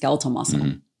healthy skeletal muscle?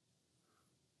 Mm-hmm.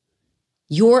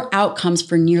 Your outcomes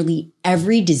for nearly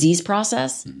every disease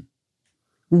process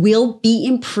will be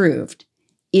improved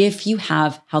if you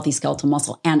have healthy skeletal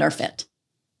muscle and are fit.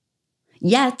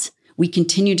 Yet, we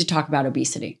continue to talk about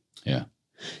obesity. Yeah.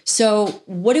 So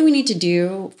what do we need to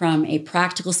do from a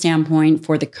practical standpoint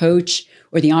for the coach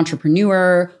or the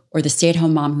entrepreneur or the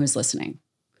stay-at-home mom who's listening?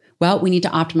 Well, we need to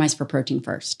optimize for protein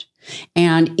first.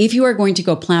 And if you are going to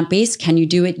go plant-based, can you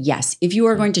do it? Yes. If you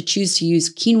are going to choose to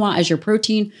use quinoa as your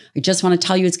protein, I just want to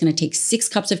tell you it's going to take 6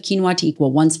 cups of quinoa to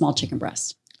equal 1 small chicken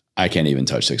breast. I can't even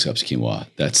touch 6 cups of quinoa.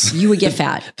 You would get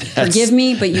fat. Forgive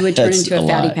me, but you would turn into a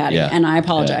fatty patty. Yeah. And I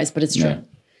apologize, but it's true. Yeah.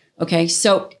 Okay.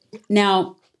 So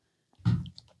now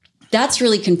that's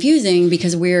really confusing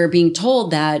because we're being told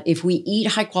that if we eat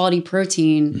high quality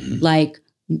protein, like,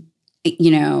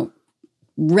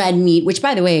 red meat, which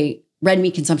by the way, red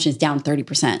meat consumption is down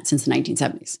 30% since the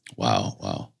 1970s.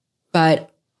 Wow.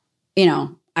 But,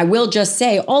 I will just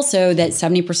say also that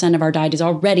 70% of our diet is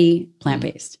already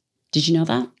plant-based. Did you know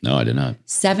that? No, I did not.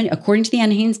 According to the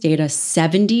NHANES data,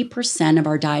 70% of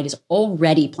our diet is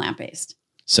already plant-based.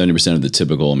 70% of the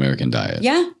typical American diet.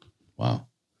 Yeah. Wow.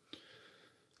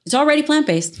 It's already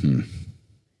plant-based.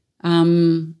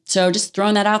 So just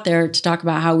throwing that out there to talk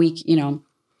about how we,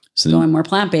 going more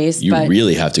plant-based. You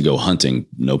really have to go hunting,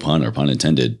 no pun or pun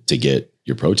intended, to get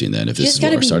your protein then. If this is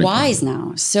what we're starting. You just got to be wise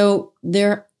now. So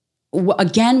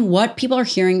again, what people are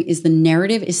hearing is the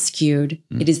narrative is skewed.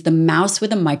 It is the mouse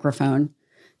with a microphone.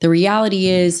 The reality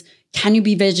is, can you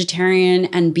be vegetarian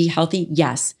and be healthy?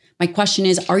 Yes. My question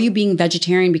is, are you being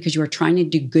vegetarian because you are trying to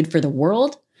do good for the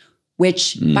world?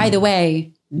 Which, by the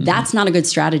way, that's not a good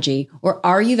strategy. Or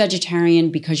are you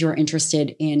vegetarian because you're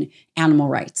interested in animal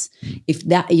rights? If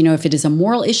it is a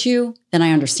moral issue, then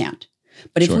I understand.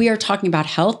 But if we are talking about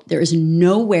health, there is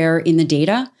nowhere in the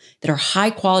data that are high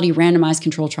quality randomized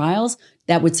control trials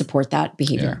that would support that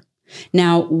behavior. Yeah.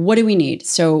 Now, what do we need?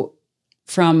 So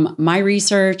from my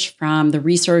research, from the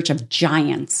research of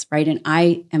giants, right? And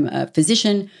I am a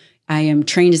physician. I am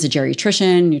trained as a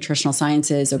geriatrician, nutritional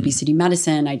sciences, obesity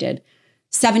medicine. I did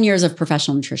 7 years of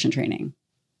professional nutrition training.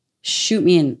 Shoot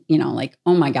me in,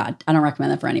 oh my God, I don't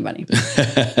recommend that for anybody.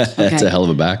 That's a hell of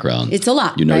a background. It's a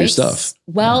lot. You know your stuff.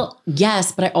 Well,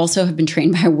 yes, but I also have been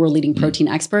trained by a world leading protein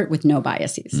expert with no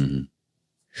biases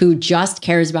who just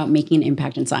cares about making an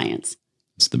impact in science.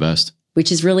 It's the best.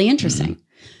 Which is really interesting.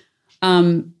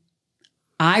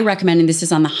 I recommend, and this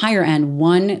is on the higher end,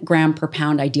 1 gram per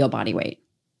pound ideal body weight.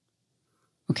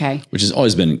 Okay. Which has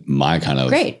always been my kind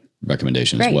of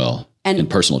recommendation as well. And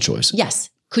personal choice. Yes.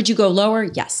 Could you go lower?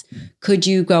 Yes. Could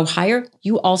you go higher?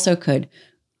 You also could.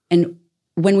 And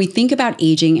when we think about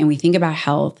aging and we think about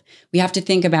health, we have to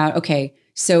think about, okay,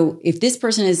 so if this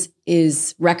person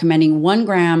is recommending 1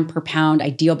 gram per pound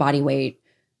ideal body weight,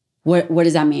 what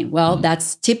does that mean? Well,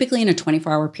 that's typically in a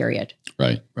 24-hour period.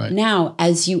 Right. Now,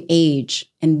 as you age,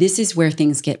 and this is where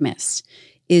things get missed,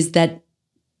 is that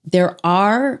there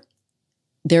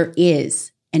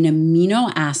is an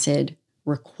amino acid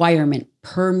requirement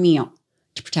per meal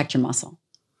to protect your muscle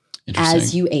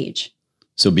as you age.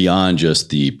 So beyond just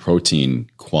the protein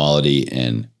quality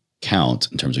and count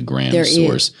in terms of gram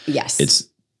source, it's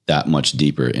that much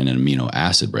deeper in an amino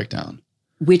acid breakdown.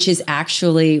 Which is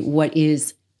actually what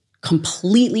is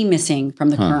completely missing from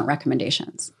the current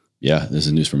recommendations. Yeah, this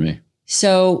is news for me.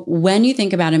 So when you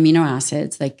think about amino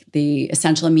acids, like the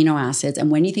essential amino acids,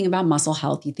 and when you think about muscle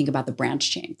health, you think about the branch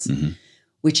chains,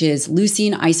 which is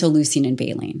leucine, isoleucine, and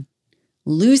valine.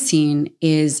 Leucine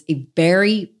is a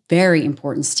very, very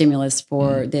important stimulus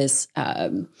for this,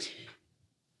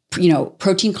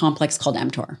 protein complex called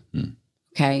mTOR.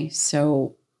 Okay,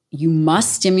 so you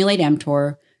must stimulate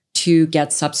mTOR to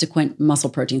get subsequent muscle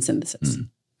protein synthesis.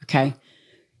 Okay,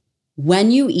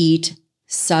 when you eat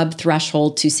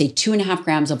sub-threshold to say 2.5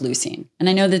 grams of leucine, and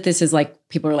I know that this is like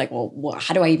people are like, well,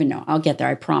 how do I even know? I'll get there,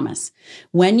 I promise.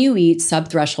 When you eat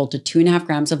sub-threshold to 2.5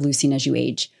 grams of leucine as you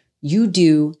age, you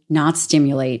do not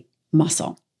stimulate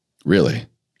muscle. Really?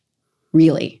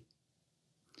 Really.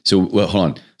 So, hold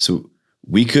on. So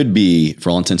we could be, for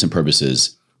all intents and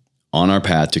purposes, on our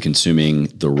path to consuming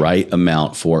the right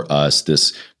amount for us,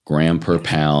 this gram per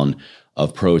pound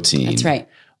of protein. That's right.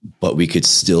 But we could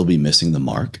still be missing the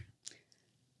mark?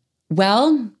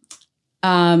 Well,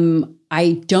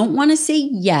 I don't want to say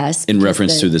yes. In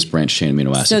reference to this branch chain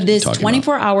amino acid. So this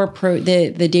 24-hour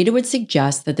the data would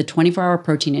suggest that the 24-hour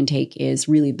protein intake is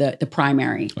really the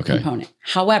primary component.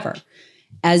 However,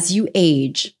 as you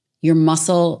age, your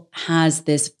muscle has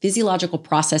this physiological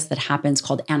process that happens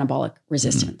called anabolic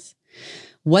resistance.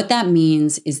 What that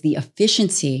means is the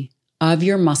efficiency of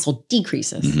your muscle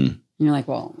decreases. And you're like,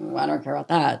 well, I don't care about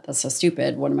that. That's so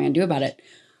stupid. What am I going to do about it?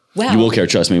 Well, you will care.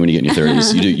 Trust me. When you get in your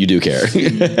 30s, you do care.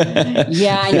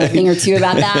 Yeah, I know a thing or two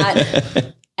about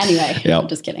that. Anyway, I'm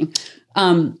just kidding.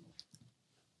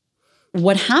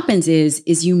 What happens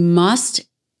is you must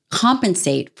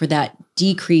compensate for that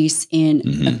decrease in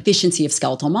efficiency of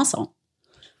skeletal muscle.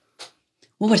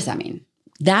 Well, what does that mean?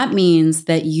 That means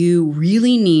that you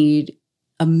really need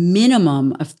a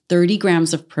minimum of 30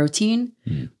 grams of protein,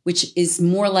 which is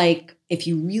more like if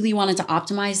you really wanted to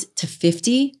optimize to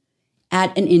 50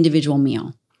 at an individual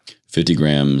meal. 50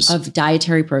 grams of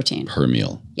dietary protein per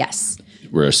meal. Yes.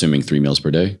 We're assuming 3 meals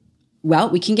per day. Well,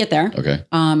 we can get there. Okay.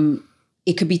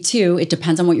 It could be 2. It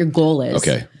depends on what your goal is.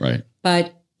 Okay. Right.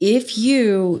 But if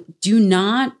you do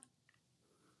not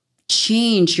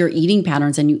change your eating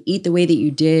patterns and you eat the way that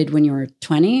you did when you were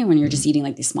 20, when you're just eating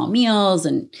like these small meals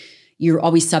and you're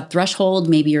always sub-threshold,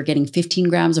 maybe you're getting 15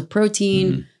 grams of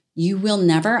protein, you will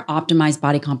never optimize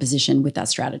body composition with that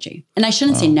strategy. And I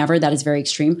shouldn't say never, that is very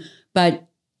extreme, but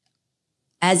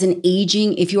as an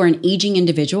aging, if you are an aging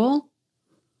individual,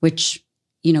 which,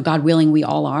 you know, God willing, we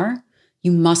all are,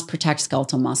 you must protect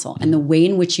skeletal muscle. And the way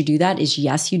in which you do that is,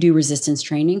 yes, you do resistance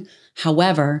training.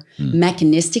 However,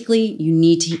 mechanistically, you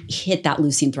need to hit that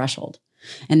leucine threshold.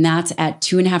 And that's at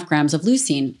 2.5 grams of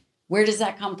leucine. Where does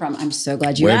that come from? I'm so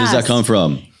glad you asked. Where does that come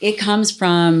from? It comes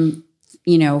from,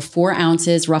 4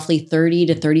 ounces, roughly 30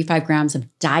 to 35 grams of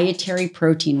dietary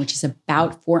protein, which is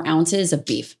about 4 ounces of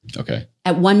beef. Okay.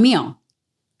 At one meal.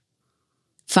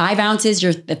 5 ounces,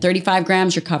 you're at 35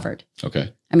 grams, you're covered.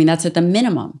 Okay. I mean, that's at the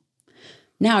minimum.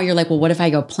 Now you're like, well, what if I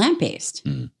go plant-based?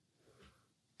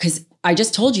 Because I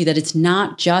just told you that it's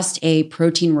not just a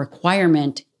protein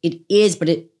requirement. It is, but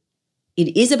it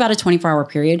is about a 24-hour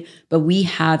period, but we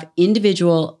have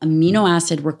individual amino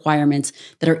acid requirements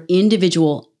that are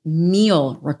individual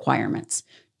meal requirements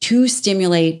to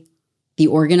stimulate the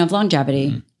organ of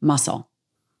longevity, muscle.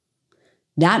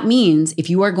 That means if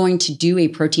you are going to do a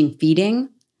protein feeding,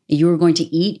 you are going to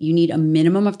eat, you need a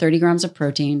minimum of 30 grams of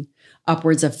protein,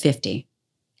 upwards of 50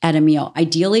 at a meal.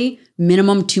 Ideally,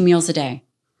 minimum 2 meals a day.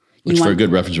 Which for a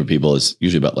good reference for people is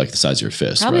usually about like the size of your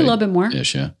fist. Probably right? a little bit more.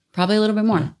 Ish, yeah. Probably a little bit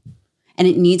more. Yeah. And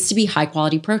it needs to be high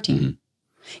quality protein.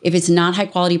 If it's not high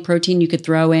quality protein, you could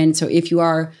throw in. So if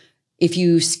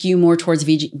you skew more towards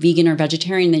vegan or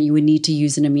vegetarian, then you would need to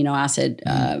use an amino acid,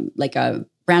 like a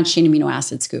branched chain amino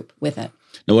acid scoop with it.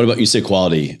 Now, what about, you say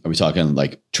quality? Are we talking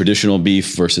like traditional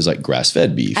beef versus like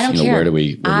grass-fed beef? I don't care. Where do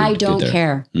we I don't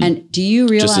care. And do you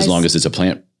realize? Just as long as it's a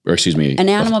plant, or excuse me, an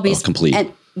animal-based. Complete.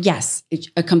 And yes, it's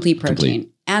a complete protein.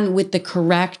 Complete. And with the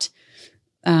correct,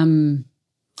 in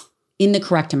the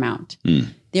correct amount.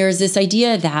 There's this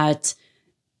idea that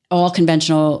all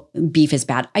conventional beef is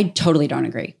bad. I totally don't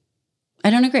agree. I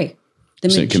don't agree.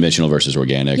 So conventional versus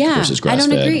organic versus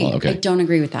grass-fed. I don't agree. Okay. I don't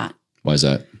agree with that. Why is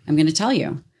that? I'm going to tell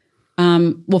you.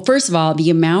 Well, first of all, the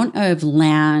amount of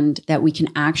land that we can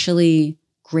actually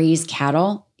graze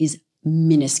cattle is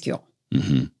minuscule.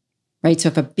 Right? So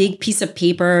if a big piece of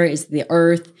paper is the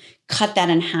earth, cut that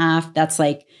in half, that's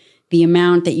like the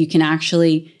amount that you can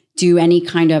actually do any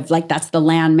kind of, like, that's the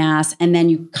land mass. And then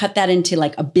you cut that into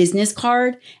like a business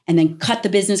card and then cut the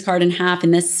business card in half.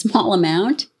 And this small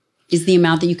amount is the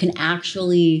amount that you can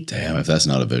actually. Damn, if that's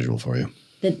not a visual for you.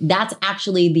 That's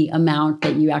actually the amount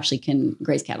that you actually can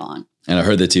graze cattle on. And I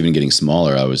heard that's even getting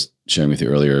smaller. I was sharing with you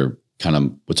earlier, kind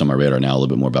of what's on my radar now, a little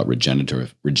bit more about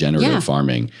regenerative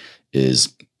farming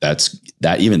is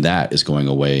that is going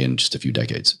away in just a few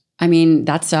decades. I mean,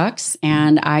 that sucks.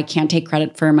 And I can't take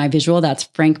credit for my visual. That's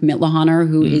Frank Mitlohaner,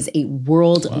 who is a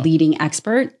world leading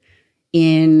expert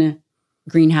in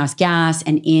greenhouse gas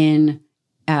and in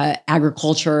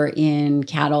agriculture, in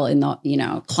cattle, in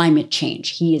the, climate change.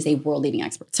 He is a world leading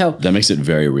expert. So that makes it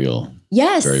very real.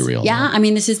 Yes. Very real. Yeah. I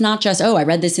mean, this is not just, I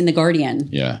read this in the Guardian.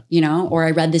 Yeah. Or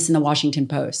I read this in the Washington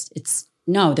Post.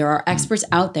 There are experts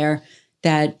out there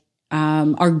that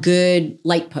are good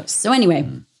light posts. So anyway,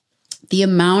 the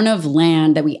amount of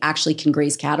land that we actually can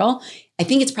graze cattle, I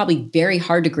think it's probably very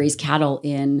hard to graze cattle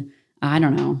in,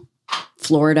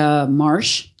 Florida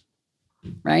marsh,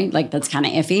 right? Like that's kind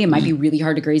of iffy. It might be really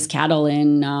hard to graze cattle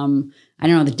in,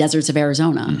 the deserts of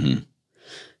Arizona.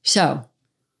 So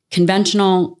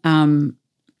conventional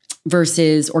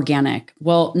versus organic.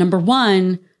 Well, number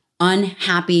one,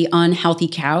 unhealthy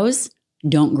cows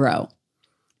don't grow.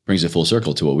 Brings it full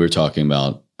circle to what we were talking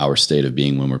about, our state of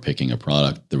being when we're picking a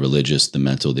product, the religious, the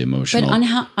mental, the emotional.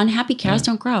 But unhappy cows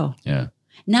don't grow. Yeah.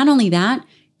 Not only that,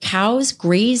 cows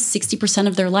graze 60%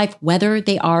 of their life, whether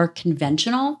they are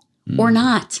conventional or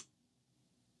not.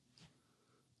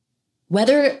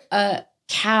 Whether a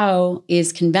cow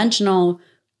is conventional,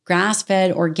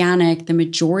 grass-fed, organic, the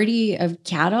majority of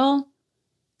cattle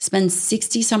spend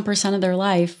 60-some% of their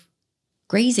life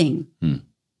grazing. And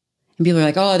people are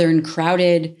like, oh, they're in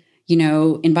crowded,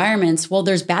 environments. Well,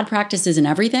 there's bad practices in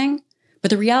everything. But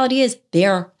the reality is they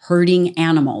are herding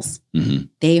animals.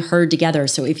 They herd together.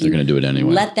 So if they're going to do it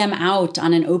anyway. Let them out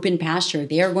on an open pasture,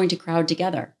 they are going to crowd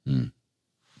together.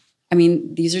 I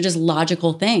mean, these are just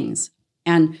logical things.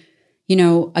 And,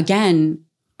 again,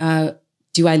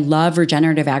 do I love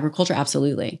regenerative agriculture?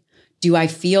 Absolutely. Do I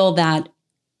feel that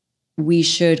we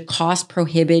should cost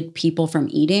prohibit people from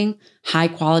eating high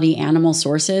quality animal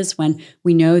sources when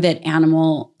we know that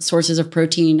animal sources of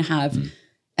protein have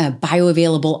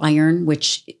bioavailable iron,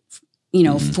 which,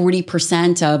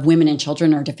 40% of women and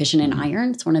children are deficient in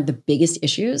iron. It's one of the biggest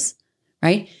issues,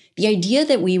 right? The idea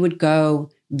that we would go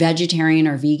vegetarian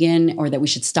or vegan or that we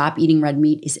should stop eating red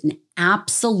meat is an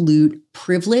absolute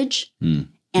privilege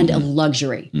and a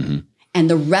luxury. And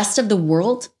the rest of the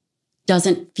world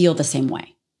doesn't feel the same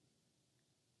way.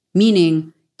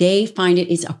 Meaning they find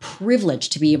it is a privilege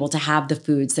to be able to have the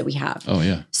foods that we have. Oh,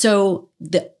 yeah. So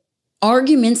the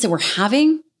arguments that we're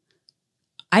having,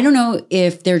 I don't know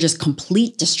if they're just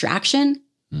complete distraction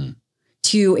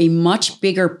to a much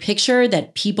bigger picture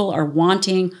that people are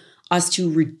wanting us to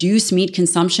reduce meat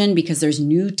consumption because there's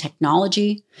new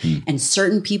technology and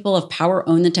certain people of power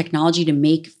own the technology to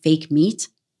make fake meat.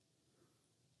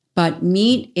 But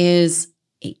meat is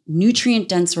a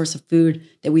nutrient-dense source of food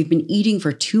that we've been eating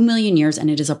for 2 million years, and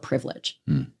it is a privilege.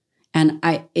 And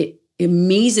it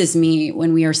amazes me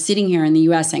when we are sitting here in the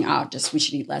US saying, we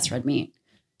should eat less red meat.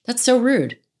 That's so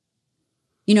rude.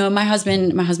 My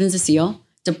husband's a SEAL,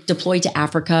 deployed to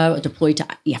Africa, deployed to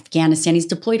Afghanistan. He's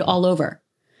deployed all over.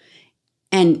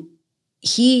 And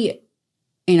he,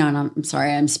 and I'm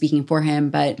sorry, I'm speaking for him,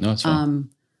 but no, it's fine.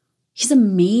 He's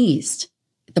amazed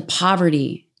at the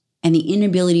poverty and the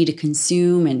inability to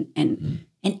consume and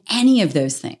any of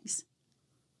those things.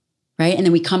 Right. And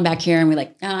then we come back here and we're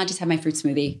like, I just have my fruit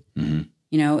smoothie.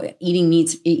 Eating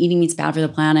meat's bad for the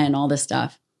planet and all this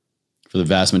stuff. For the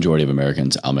vast majority of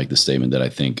Americans, I'll make the statement that I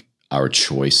think our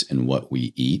choice in what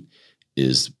we eat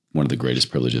is one of the greatest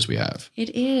privileges we have. It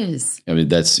is. I mean,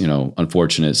 that's,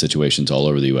 unfortunate situations all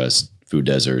over the US, food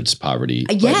deserts, poverty.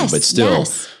 Yes. But still,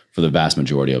 for the vast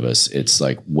majority of us, it's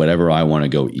like whatever I want to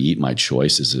go eat, my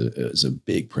choice is a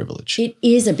big privilege. It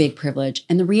is a big privilege.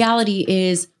 And the reality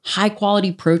is high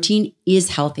quality protein is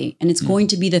healthy. And it's going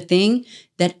to be the thing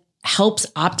that helps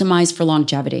optimize for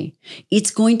longevity. It's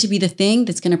going to be the thing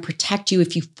that's going to protect you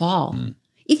if you fall.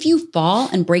 If you fall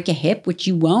and break a hip, which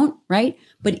you won't, right?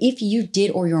 But if you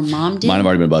did or your mom did. Mine have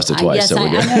already been busted twice. Yes, so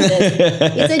we're good. I know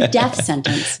this. It's a death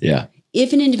sentence. Yeah.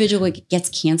 If an individual gets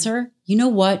cancer, you know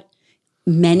what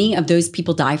many of those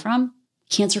people die from?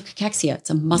 Cancer cachexia. It's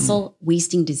a muscle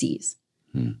wasting disease.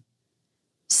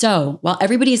 So while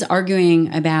everybody is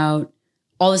arguing about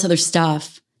all this other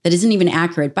stuff that isn't even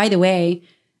accurate, by the way,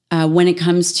 when it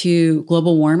comes to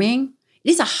global warming, it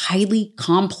is a highly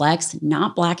complex,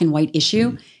 not black and white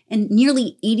issue. And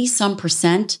nearly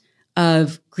 80%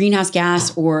 of greenhouse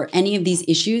gas or any of these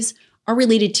issues are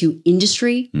related to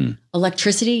industry,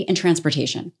 electricity, and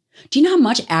transportation. Do you know how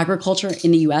much agriculture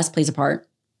in the US plays a part?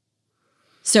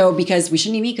 So because we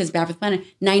shouldn't eat meat because it's bad for the planet,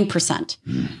 9%.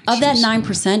 Of that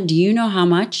 9%, do you know how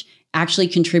much actually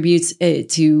contributes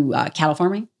to cattle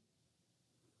farming?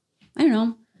 I don't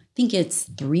know. I think it's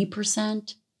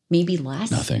 3%, maybe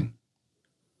less. Nothing.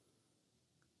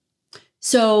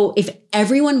 So if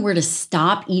everyone were to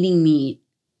stop eating meat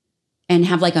and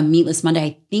have like a meatless Monday,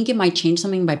 I think it might change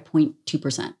something by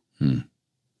 0.2%.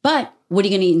 But what are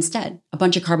you going to eat instead? A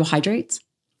bunch of carbohydrates?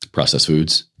 Processed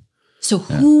foods. So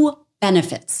who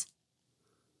benefits?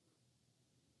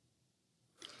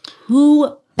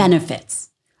 Who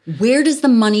benefits? Where does the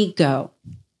money go?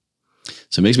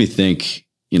 So it makes me think,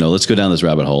 let's go down this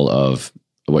rabbit hole of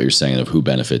what you're saying of who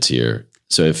benefits here.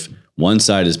 So if one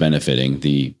side is benefiting,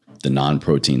 the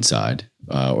non-protein side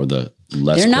or the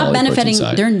less they're not quality benefiting.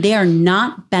 side, They are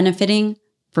not benefiting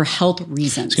for health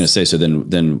reasons. I was going to say, so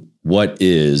then what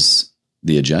is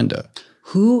the agenda?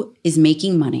 Who is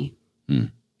making money?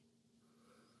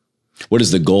 What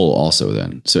is the goal also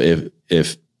then? So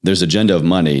if there's agenda of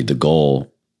money, the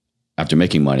goal after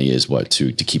making money is what?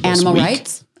 To keep us weak? Animal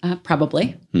rights?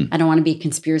 Probably. I don't want to be a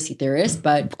conspiracy theorist,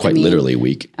 but quite literally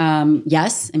weak.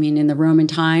 Yes. I mean, in the Roman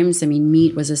times,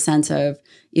 meat was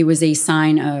it was a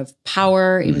sign of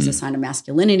power. It was a sign of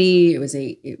masculinity. It was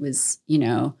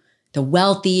the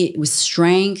wealthy. It was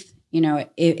strength.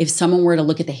 if someone were to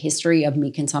look at the history of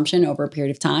meat consumption over a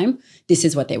period of time, this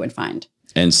is what they would find.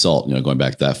 And salt, going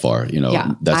back that far, that's I don't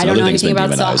another know thing that's anything been about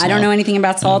salt. demonized I don't now. know anything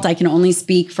about salt. I can only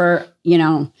speak for,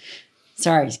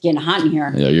 sorry, it's getting hot in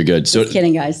here. Yeah, you're good. So Just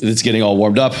kidding, guys. It's getting all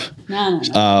warmed up. No.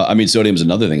 Sodium is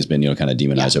another thing that's been, kind of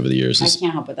demonized over the years. I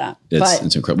can't help with that.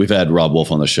 It's incredible. We've had Rob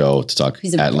Wolf on the show to talk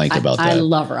at length about that. I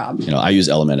love Rob. I use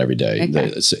Element every day.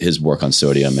 Okay. His work on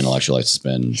sodium and electrolytes has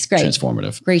been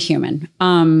transformative. Great human.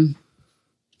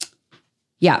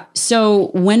 Yeah. So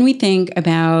when we think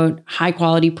about high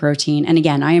quality protein, and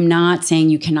again, I am not saying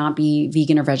you cannot be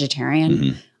vegan or vegetarian.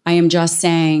 Mm-hmm. I am just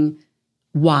saying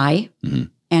why. Mm-hmm.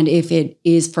 And if it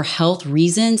is for health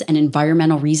reasons and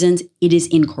environmental reasons, it is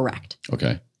incorrect.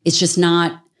 Okay. It's just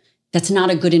that's not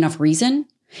a good enough reason.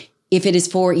 If it is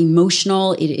for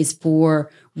emotional, it is for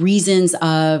reasons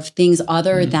of things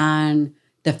other than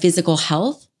the physical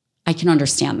health, I can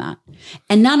understand that.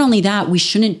 And not only that, we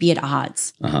shouldn't be at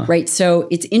odds, right? So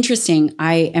it's interesting.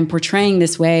 I am portraying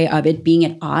this way of it being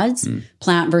at odds,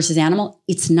 plant versus animal.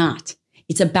 It's not.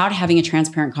 It's about having a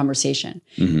transparent conversation.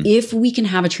 Mm-hmm. If we can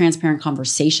have a transparent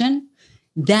conversation,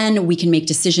 then we can make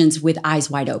decisions with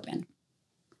eyes wide open.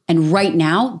 And right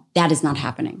now, that is not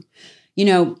happening.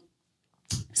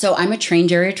 So I'm a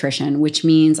trained geriatrician, which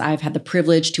means I've had the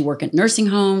privilege to work at nursing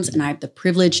homes, and I have the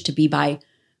privilege to be by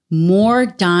more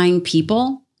dying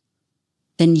people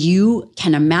than you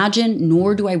can imagine,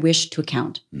 nor do I wish to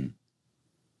account.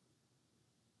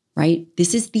 Right?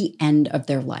 This is the end of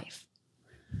their life.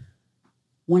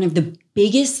 One of the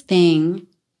biggest things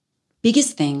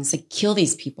that kill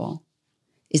these people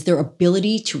is their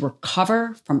ability to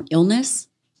recover from illness.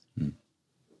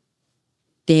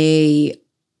 They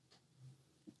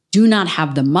do not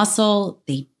have the muscle.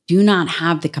 They do not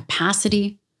have the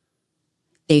capacity.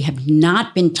 They have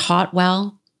not been taught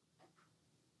well.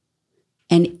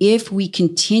 And if we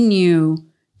continue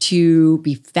to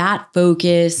be fat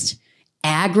focused,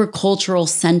 agricultural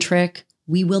centric,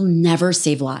 we will never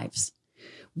save lives.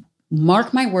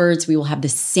 Mark my words, we will have the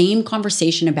same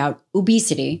conversation about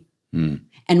obesity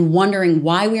and wondering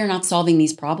why we are not solving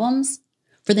these problems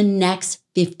for the next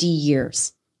 50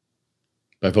 years.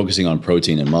 By focusing on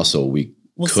protein and muscle, we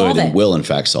could and will in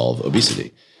fact solve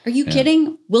obesity. Are you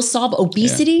kidding? We'll solve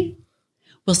obesity.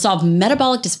 Yeah. We'll solve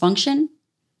metabolic dysfunction,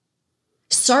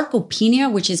 sarcopenia,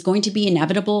 which is going to be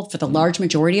inevitable for the large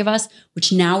majority of us,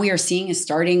 which now we are seeing is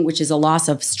starting, which is a loss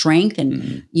of strength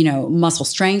and, muscle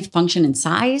strength, function, and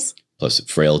size. Plus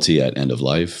frailty at end of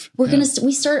life. We're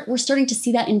starting to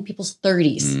see that in people's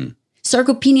 30s.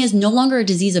 Sarcopenia is no longer a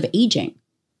disease of aging.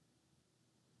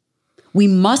 We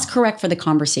must correct for the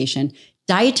conversation.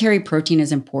 Dietary protein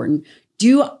is important.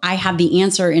 Do I have the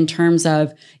answer in terms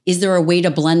of, is there a way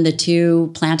to blend the two,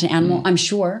 plant and animal? I'm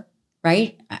sure,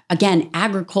 right? Again,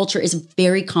 agriculture is a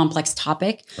very complex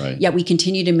topic, yet we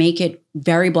continue to make it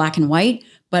very black and white.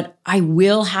 But I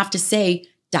will have to say,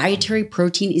 dietary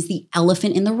protein is the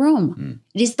elephant in the room.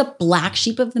 It is the black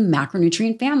sheep of the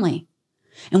macronutrient family.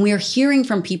 And we are hearing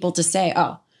from people to say,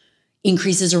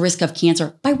 increases the risk of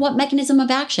cancer. By what mechanism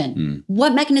of action?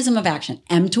 What mechanism of action?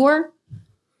 mTOR?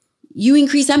 You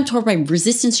increase mTOR by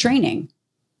resistance training.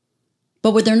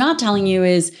 But what they're not telling you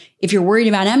is if you're worried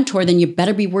about mTOR, then you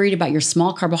better be worried about your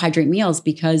small carbohydrate meals,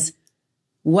 because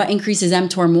what increases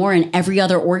mTOR more in every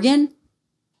other organ?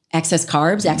 Excess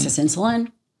carbs, excess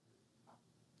insulin.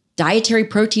 Dietary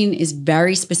protein is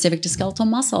very specific to skeletal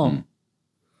muscle.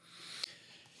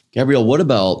 Gabrielle, what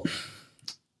about,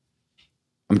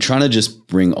 I'm trying to just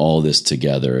bring all this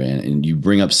together, and you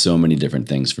bring up so many different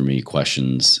things for me,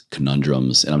 questions,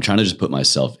 conundrums, and I'm trying to just put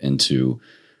myself into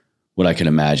what I can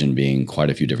imagine being quite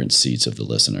a few different seats of the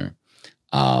listener.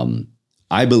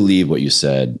 I believe what you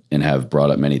said and have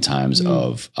brought up many times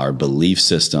of our belief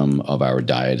system of our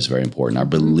diet is very important. Our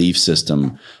belief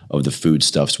system of the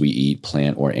foodstuffs we eat,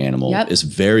 plant or animal, is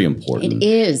very important. It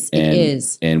is. It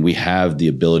is. And we have the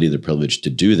ability, the privilege to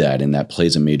do that. And that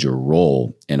plays a major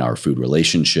role in our food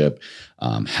relationship,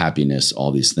 happiness,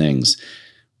 all these things.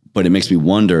 But it makes me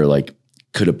wonder,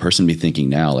 could a person be thinking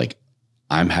now,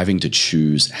 I'm having to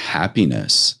choose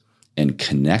happiness and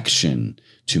connection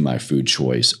to my food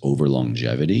choice over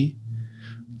longevity?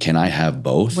 Can I have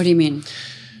both? What do you mean?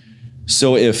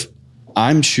 So if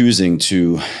I'm choosing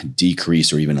to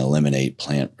decrease or even eliminate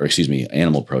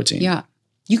animal protein. Yeah.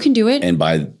 You can do it. And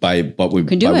by what we've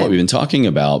been talking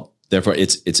about, therefore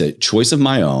it's a choice of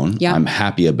my own. Yeah. I'm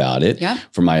happy about it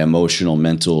for my emotional,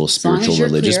 mental, spiritual,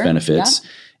 religious clear. benefits.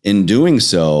 In doing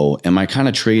so, am I kind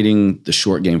of trading the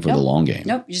short game for the long game?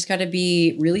 Nope. You just got to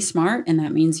be really smart. And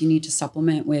that means you need to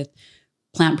supplement with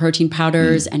plant protein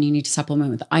powders, and you need to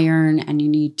supplement with iron, and you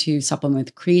need to supplement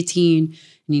with creatine,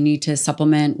 and you need to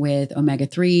supplement with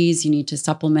omega-3s. You need to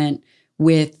supplement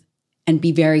with and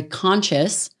be very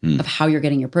conscious of how you're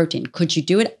getting your protein. Could you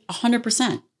do it?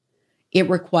 100%. It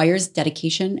requires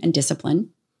dedication and discipline.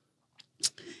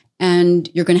 And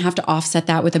you're going to have to offset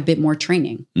that with a bit more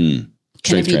training.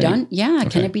 Can it be done? Yeah. Okay.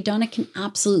 Can it be done? It can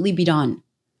absolutely be done.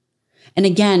 And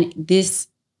again, this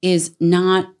is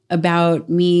not about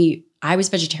me. I was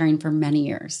vegetarian for many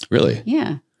years. Really?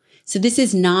 Yeah. So this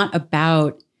is not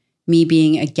about me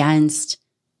being against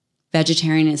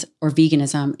vegetarianism or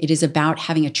veganism. It is about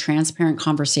having a transparent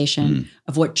conversation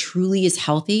of what truly is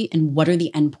healthy and what are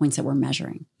the endpoints that we're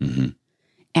measuring.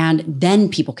 And then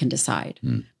people can decide.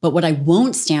 But what I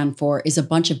won't stand for is a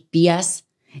bunch of BS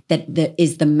that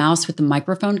is the mouse with the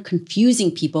microphone,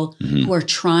 confusing people who are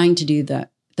trying to do the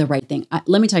right thing.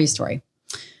 Let me tell you a story.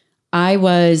 I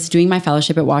was doing my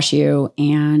fellowship at WashU,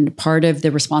 and part of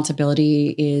the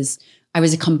responsibility is I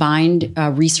was a combined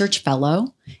research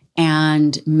fellow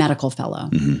and medical fellow,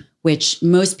 which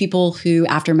most people who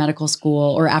after medical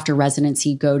school or after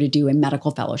residency go to do a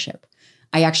medical fellowship.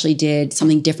 I actually did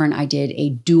something different. I did a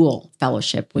dual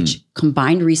fellowship, which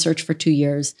combined research for 2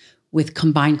 years with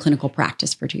combined clinical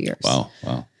practice for 2 years. Wow.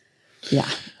 Yeah.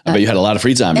 I bet you had a lot of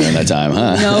free time during that time,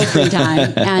 huh? No free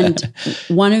time. And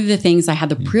one of the things I had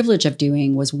the privilege of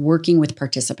doing was working with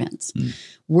participants. And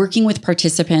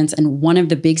one of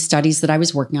the big studies that I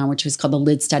was working on, which was called the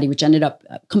LID study, which ended up,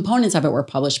 components of it were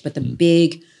published, but the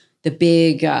big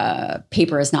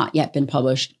paper has not yet been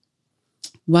published,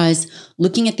 was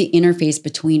looking at the interface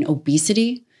between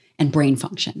obesity and brain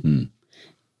function.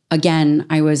 Again,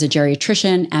 I was a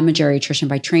geriatrician. I'm a geriatrician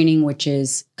by training, which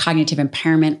is cognitive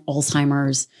impairment,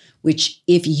 Alzheimer's, which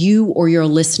if you or your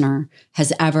listener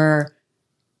has ever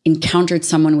encountered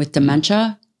someone with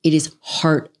dementia, it is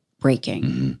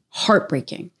heartbreaking,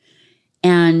 heartbreaking.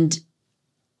 And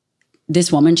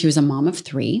this woman, she was a mom of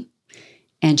 3,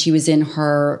 and she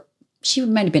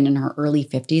might have been in her early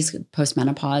 50s,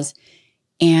 postmenopause.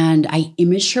 And I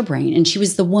imaged her brain, and she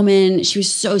was the woman, she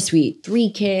was so sweet,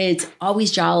 3 kids,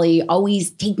 always jolly,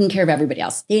 always taking care of everybody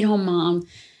else, stay-at-home mom.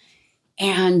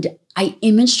 And I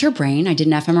imaged her brain. I did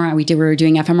an fMRI. We were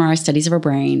doing fMRI studies of her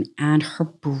brain, and her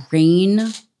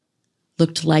brain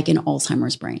looked like an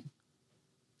Alzheimer's brain.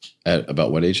 At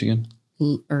about what age again?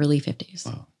 Early 50s.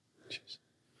 Wow. Jeez.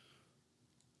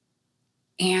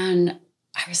 And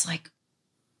I was like,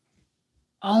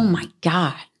 oh my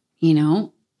God,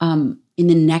 in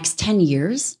the next 10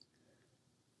 years,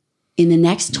 in the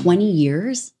next 20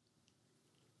 years,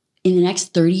 in the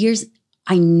next 30 years,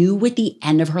 I knew what the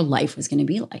end of her life was going to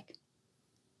be like.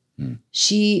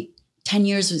 She, 10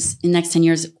 years was, in the next 10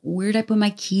 years, where did I put my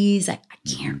keys? I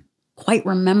can't quite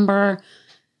remember.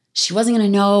 She wasn't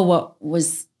going to know what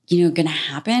was, going to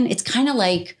happen. It's kind of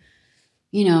like,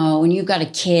 when you've got a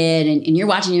kid and you're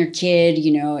watching your kid,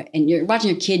 and you're watching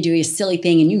your kid do a silly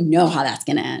thing and you know how that's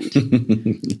going to end.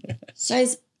 So I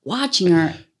was watching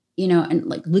her, and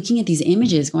like looking at these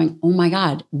images going, oh my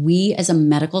God, we as a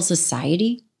medical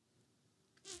society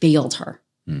failed her.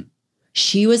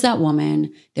 She was that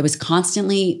woman that was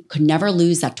could never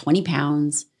lose that 20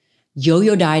 pounds,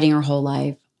 yo-yo dieting her whole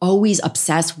life, always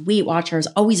obsessed, Weight Watchers,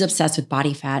 always obsessed with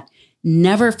body fat,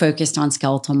 never focused on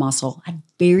skeletal muscle, had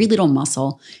very little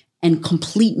muscle, and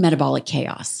complete metabolic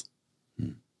chaos.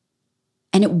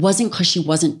 And it wasn't because she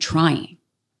wasn't trying.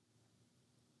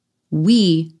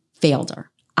 We failed her.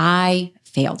 I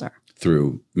failed her.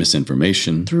 Through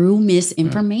misinformation.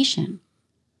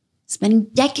 Spending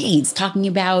decades talking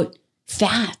about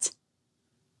fat.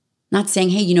 Not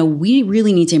saying, hey, we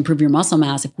really need to improve your muscle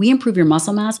mass. If we improve your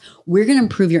muscle mass, we're going to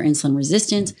improve your insulin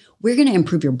resistance. We're going to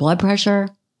improve your blood pressure.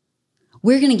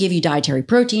 We're going to give you dietary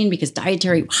protein because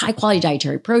high quality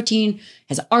dietary protein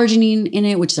has arginine in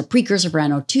it, which is a precursor for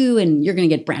NO2. And you're going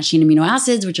to get branched chain amino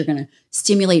acids, which are going to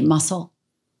stimulate muscle.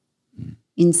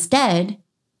 Instead,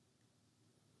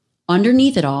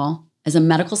 underneath it all, as a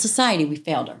medical society, we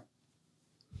failed her.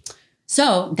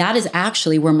 So that is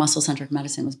actually where Muscle Centric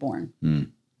Medicine was born.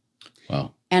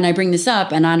 Wow. And I bring this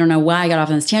up, and I don't know why I got off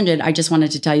on this tangent. I just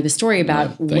wanted to tell you the story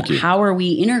about how are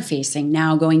we interfacing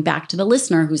now, going back to the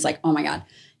listener who's like, oh my God,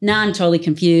 now I'm totally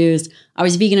confused. I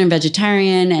was vegan and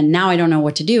vegetarian, and now I don't know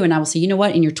what to do. And I will say, you know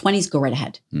what? In your 20s, go right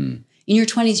ahead. In your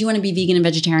 20s, you want to be vegan and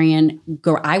vegetarian.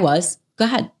 Go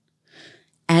ahead.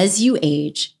 As you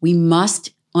age, we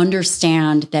must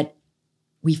understand that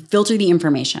we filter the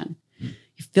information.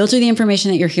 You filter the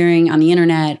information that you're hearing on the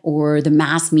internet or the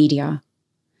mass media,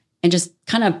 and just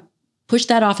kind of push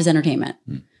that off as entertainment.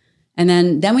 And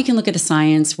then we can look at the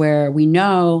science where we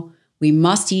know We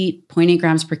must eat 0.8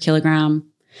 grams per kilogram.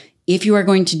 If you are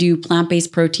going to do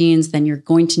plant-based proteins, then you're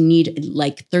going to need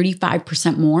like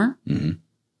 35% more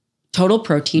total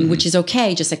protein, which is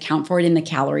okay. Just account for it in the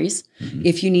calories.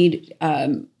 If you need,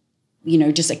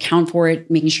 just account for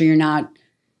it, making sure you're not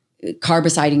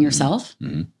carbosiding yourself.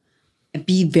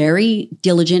 Be very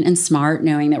diligent and smart,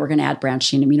 knowing that we're going to add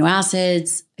branched chain amino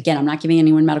acids. Again, I'm not giving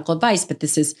anyone medical advice, but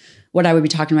this is what I would be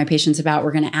talking to my patients about.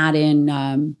 We're going to add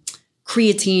in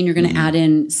creatine. You're going to add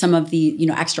in some of the,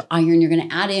 extra iron. You're going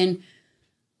to add in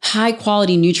high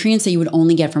quality nutrients that you would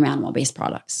only get from animal-based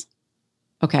products.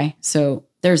 Okay, so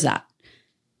there's that.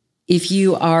 If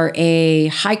you are a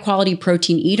high quality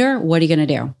protein eater, what are you going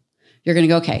to do? You're going to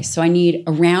go, okay, so I need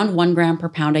around 1 gram per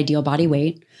pound ideal body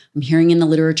weight. I'm hearing in the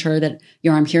literature that,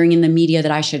 I'm hearing in the media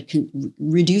that I should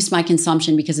reduce my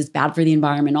consumption because it's bad for the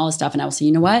environment, all this stuff. And I will say,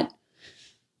 you know what?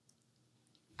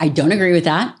 I don't agree with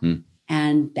that.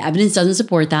 And the evidence doesn't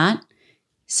support that.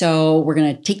 So we're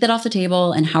going to take that off the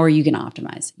table. And how are you going to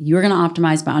optimize? You're going to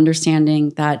optimize by understanding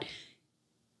that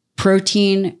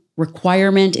protein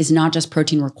requirement is not just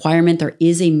protein requirement. There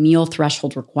is a meal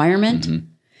threshold requirement.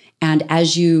 And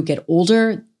as you get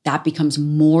older, that becomes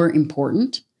more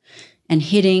important. And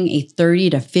hitting a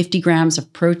 30 to 50 grams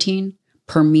of protein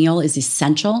per meal is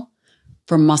essential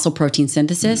for muscle protein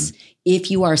synthesis.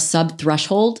 If you are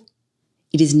sub-threshold,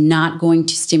 it is not going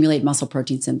to stimulate muscle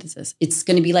protein synthesis. It's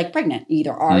going to be like pregnant. You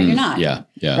either are or you're not. Yeah.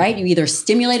 Right? You either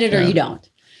stimulate it or you don't.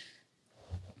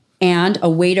 And a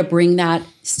way to bring that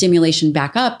stimulation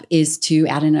back up is to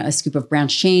add in a scoop of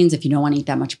branched chains if you don't want to eat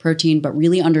that much protein, but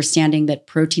really understanding that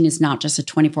protein is not just a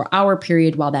 24-hour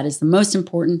period. While that is the most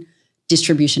important,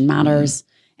 distribution matters.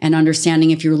 And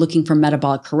understanding if you're looking for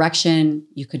metabolic correction,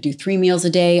 you could do 3 meals a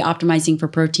day, optimizing for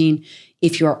protein.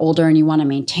 If you are older and you want to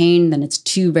maintain, then it's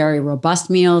 2 very robust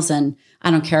meals. And I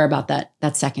don't care about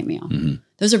that second meal.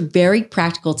 Those are very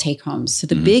practical take homes. So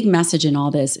the big message in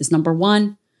all this is, number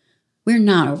one, we're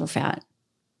not over fat.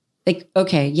 Like,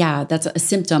 okay, yeah, that's a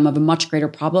symptom of a much greater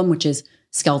problem, which is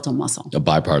skeletal muscle. A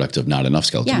byproduct of not enough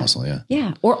skeletal muscle.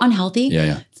 Yeah. Or unhealthy.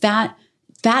 Fat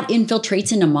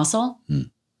infiltrates into muscle.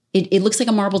 It looks like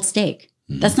a marbled steak.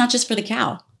 That's not just for the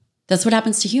cow. That's what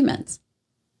happens to humans.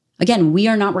 Again, we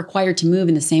are not required to move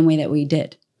in the same way that we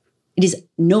did. It is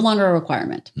no longer a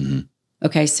requirement.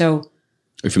 Okay, so.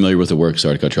 Are you familiar with the work?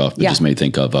 Sorry to cut you off, but just made me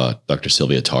think of Dr.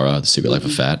 Sylvia Tara, The Secret Life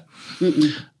of Fat.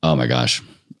 Oh my gosh.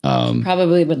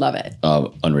 Probably would love it.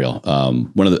 Unreal.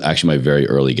 One of actually my very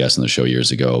early guests on the show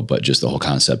years ago, but just the whole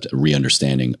concept,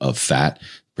 re-understanding of fat,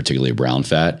 particularly brown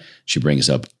fat. She brings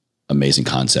up amazing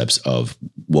concepts of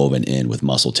woven in with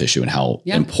muscle tissue and how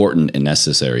important and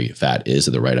necessary fat is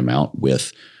at the right amount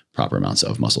with proper amounts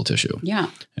of muscle tissue. Yeah.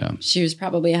 She was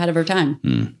probably ahead of her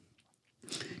time.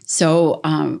 So,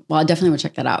 well, I definitely would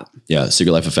check that out. Yeah.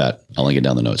 Secret Life of Fat. I'll link it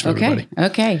down the notes for everybody.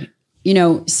 Okay.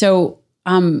 So,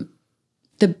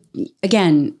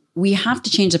 again, we have to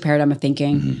change the paradigm of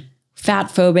thinking. Fat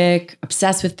phobic,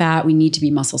 obsessed with fat. We need to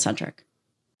be muscle centric.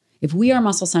 If we are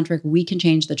muscle centric, we can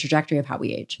change the trajectory of how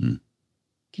we age.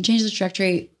 Can change the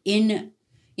trajectory in,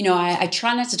 I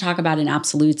try not to talk about in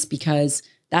absolutes because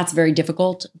that's very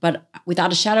difficult, but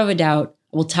without a shadow of a doubt,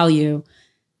 I will tell you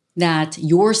that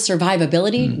your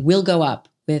survivability will go up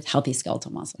with healthy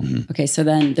skeletal muscle. Okay, so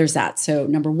then there's that. So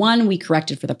number one, we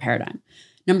corrected for the paradigm.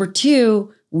 Number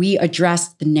two, we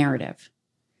addressed the narrative,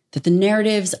 that the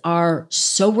narratives are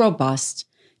so robust,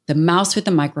 the mouse with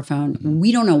the microphone,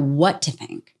 we don't know what to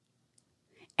think.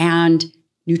 And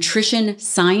nutrition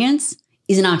science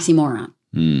is an oxymoron.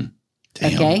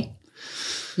 Okay?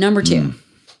 Number two.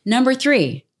 Number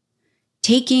three,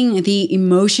 taking the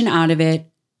emotion out of it,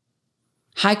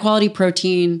 high quality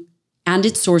protein and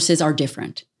its sources are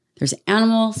different. There's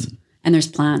animals and there's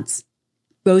plants.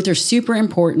 Both are super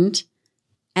important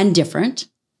and different.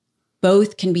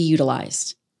 Both can be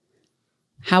utilized.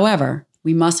 However,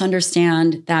 we must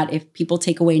understand that if people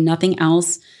take away nothing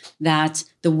else, that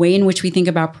the way in which we think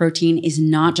about protein is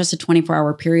not just a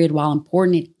 24-hour period. While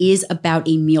important, it is about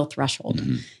a meal threshold.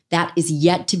 That is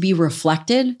yet to be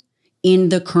reflected in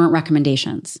the current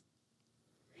recommendations.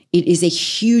 It is a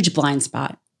huge blind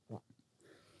spot.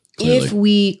 Clearly. If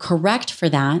we correct for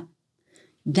that,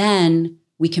 then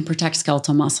we can protect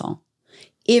skeletal muscle.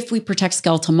 If we protect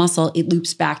skeletal muscle, it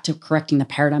loops back to correcting the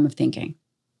paradigm of thinking.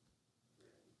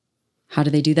 How do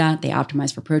they do that? They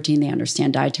optimize for protein. They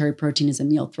understand dietary protein is a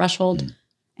meal threshold.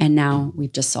 And now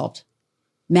we've just solved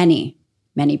many,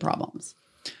 many problems.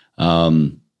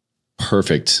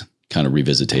 Perfect kind of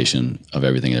revisitation of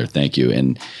everything there. Thank you.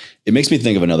 And it makes me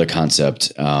think of another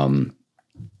concept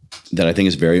that I think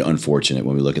is very unfortunate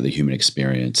when we look at the human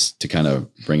experience, to kind of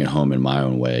bring it home in my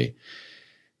own way,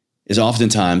 is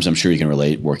oftentimes, I'm sure you can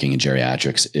relate working in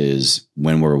geriatrics, is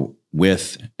when we're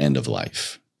with end of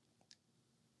life.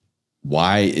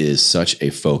 Why is such a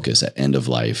focus at end of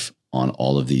life on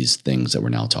all of these things that we're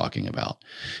now talking about?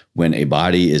 When a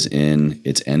body is in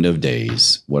its end of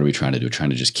days, what are we trying to do? We're trying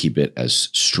to just keep it as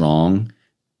strong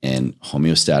and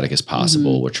homeostatic as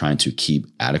possible. We're trying to keep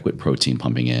adequate protein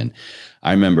pumping in.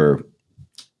 I remember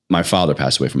my father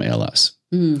passed away from ALS.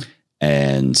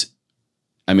 And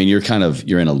I mean, you're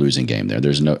in a losing game there.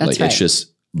 There's no, That's right. It's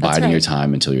just biding your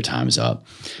time until your time is up.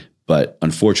 But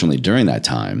unfortunately, during that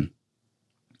time,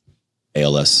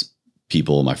 ALS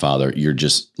people, my father, you're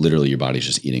just literally, your body's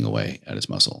just eating away at its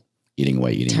muscle, eating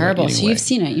away. Terrible. Eating so away. You've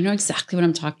seen it. You know exactly what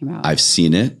I'm talking about. I've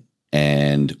seen it.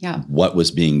 And what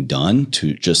was being done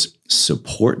to just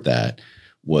support that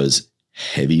was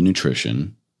heavy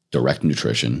nutrition, direct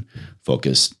nutrition,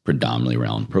 focused predominantly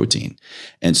around protein.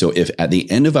 And so if at the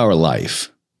end of our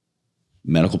life,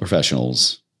 medical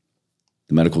professionals,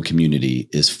 the medical community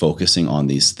is focusing on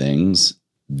these things,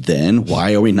 then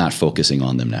why are we not focusing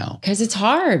on them now? Because it's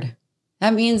hard.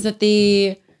 That means that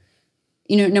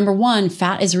number one,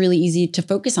 fat is really easy to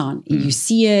focus on. You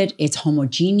see it, it's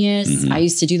homogeneous. I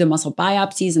used to do the muscle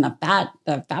biopsies and the fat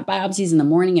biopsies in the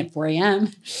morning at 4 a.m.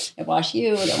 at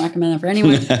WashU. I don't recommend that for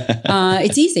anyone.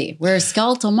 It's easy. Whereas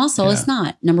skeletal muscle is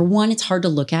not. Number one, it's hard to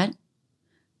look at.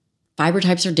 Fiber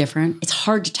types are different. It's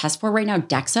hard to test for right now.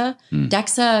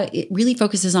 DEXA, it really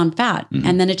focuses on fat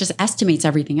and then it just estimates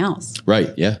everything else. Right.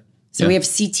 Yeah. So we have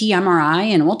CT, MRI,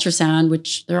 and ultrasound,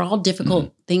 which they're all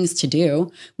difficult things to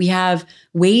do. We have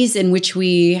ways in which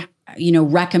we,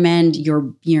 recommend your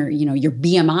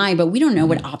BMI, but we don't know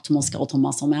what optimal skeletal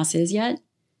muscle mass is yet.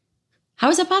 How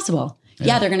is that possible?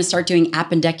 Yeah, they're going to start doing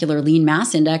appendicular lean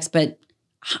mass index, but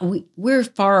we're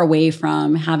far away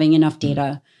from having enough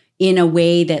data in a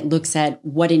way that looks at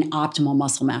what an optimal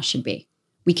muscle mass should be.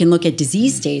 We can look at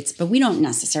disease states, but we don't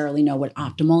necessarily know what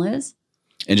optimal is.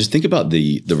 And just think about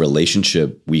the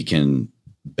relationship we can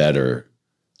better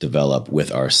develop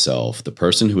with ourselves. The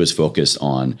person who is focused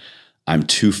on, I'm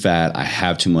too fat, I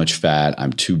have too much fat,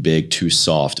 I'm too big, too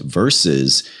soft,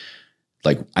 versus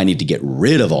like, I need to get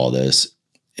rid of all this.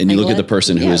 And you look at the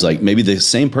person who is like maybe the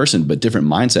same person, but different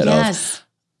mindset of,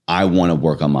 I want to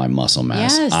work on my muscle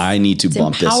mass. I need to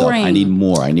bump this up. I need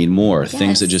more.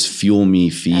 Things that just fuel me,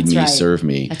 feed me, serve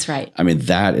me. That's right. I mean,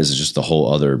 that is just the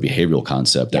whole other behavioral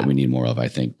concept that we need more of, I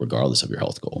think, regardless of your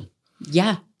health goal.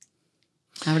 Yeah,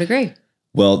 I would agree.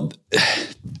 Well,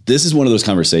 this is one of those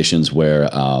conversations where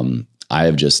I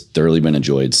have just thoroughly been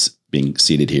enjoyed being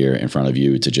seated here in front of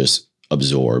you to just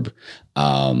absorb.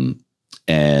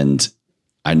 And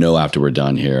I know after we're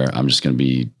done here, I'm just going to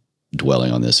be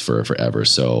dwelling on this for forever.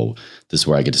 So this is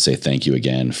where I get to say thank you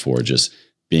again for just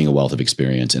being a wealth of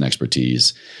experience and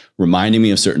expertise, reminding me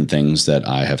of certain things that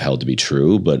I have held to be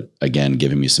true, but again,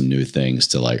 giving me some new things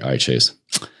to like, all right, Chase,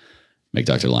 make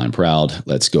Dr. Lyon proud.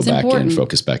 Let's go back and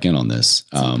focus back in on this.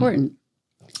 It's important.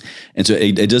 And so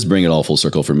it does bring it all full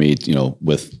circle for me,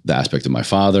 with the aspect of my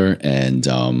father and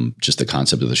just the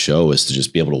concept of the show is to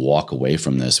just be able to walk away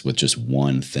from this with just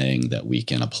one thing that we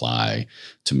can apply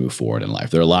to move forward in life.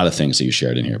 There are a lot of things that you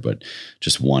shared in here, but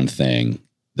just one thing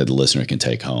that the listener can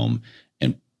take home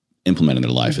and implement in their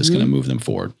life is going to move them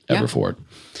forward, ever forward.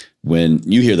 When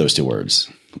you hear those two words,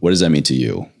 what does that mean to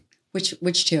you?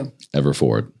 Which two? Ever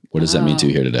forward. What does that mean to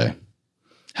you here today?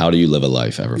 How do you live a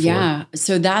life ever forward? Yeah.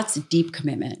 So that's deep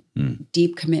commitment,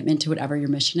 deep commitment to whatever your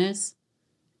mission is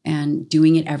and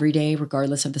doing it every day,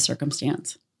 regardless of the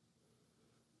circumstance.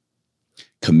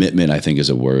 Commitment, I think, is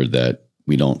a word that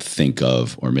we don't think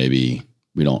of, or maybe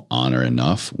we don't honor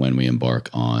enough when we embark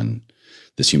on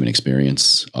this human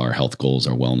experience, our health goals,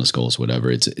 our wellness goals,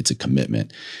 whatever. It's a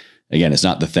commitment. Again, it's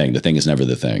not the thing. The thing is never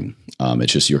the thing.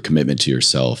 It's just your commitment to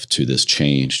yourself, to this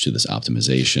change, to this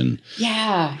optimization.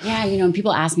 Yeah. And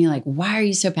people ask me like, why are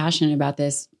you so passionate about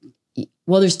this?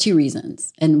 Well, there's two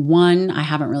reasons. And one, I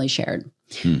haven't really shared.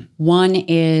 One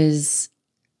is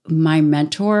my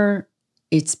mentor.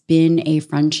 It's been a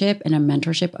friendship and a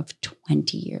mentorship of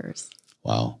 20 years.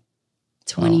 Wow.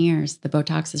 20 years. The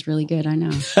Botox is really good. I know.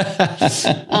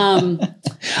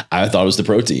 I thought it was the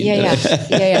protein. Yeah.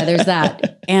 There's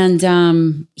that.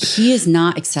 And he is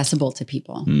not accessible to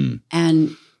people.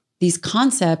 And these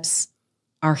concepts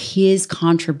are his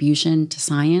contribution to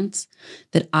science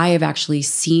that I have actually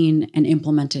seen and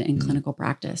implemented in clinical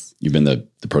practice. You've been the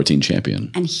protein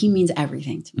champion. And he means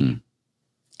everything to me.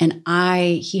 And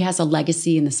he has a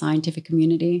legacy in the scientific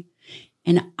community.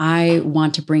 And I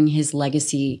want to bring his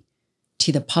legacy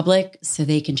to the public so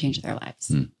they can change their lives.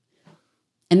 And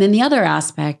then the other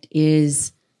aspect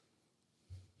is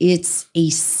it's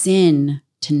a sin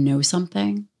to know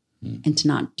something and to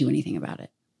not do anything about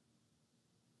it.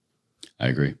 I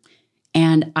agree.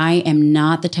 And I am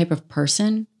not the type of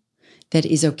person that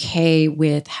is okay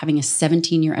with having a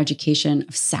 17-year education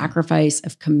of sacrifice,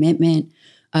 of commitment,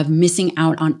 of missing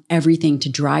out on everything to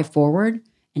drive forward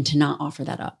and to not offer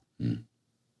that up. Mm.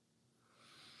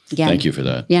 Again, Thank you for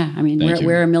that. Yeah. I mean,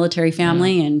 we're a military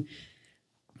family and,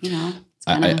 you know, it's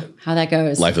kind of how that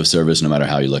goes. Life of service, no matter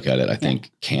how you look at it, I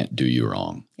think can't do you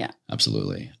wrong. Yeah.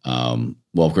 Absolutely.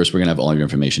 Well, of course, we're going to have all your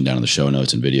information down in the show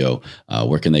notes and video.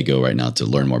 Where can they go right now to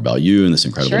learn more about you and this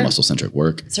incredible muscle-centric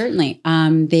work? Certainly.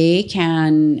 They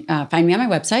can find me on my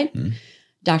website,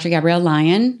 Dr. Gabrielle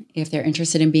Lyon. If they're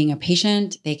interested in being a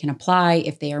patient, they can apply.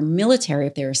 If they are military,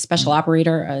 if they're a special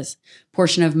operator, as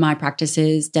portion of my practice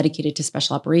is dedicated to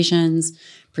special operations,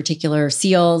 particular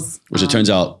SEALs. Which it turns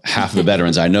out half of the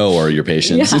veterans I know are your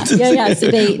patients. Yeah. So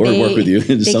they work with you.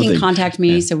 They can contact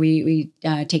me. So we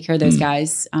take care of those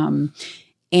guys.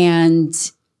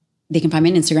 And they can find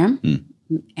me on Instagram.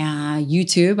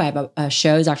 YouTube. I have a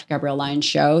show, Dr. Gabrielle Lyon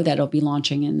Show, that'll be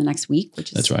launching in the next week,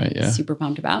 which is super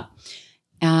pumped about.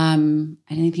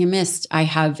 Anything I missed? I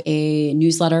have a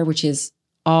newsletter, which is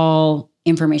all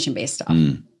information based stuff.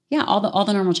 Yeah, all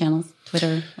the normal channels,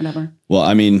 Twitter, whatever. Well,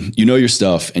 I mean, you know your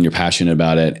stuff and you're passionate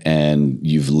about it and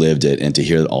you've lived it. And to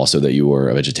hear also that you were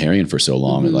a vegetarian for so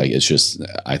long, like it's just,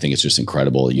 I think it's just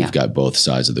incredible. You've got both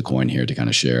sides of the coin here to kind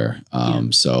of share.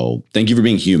 So thank you for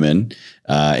being human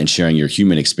and sharing your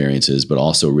human experiences, but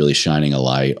also really shining a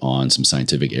light on some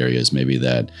scientific areas maybe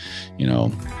that, you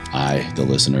know, I, the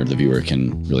listener, the viewer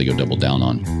can really go double down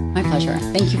on. My pleasure.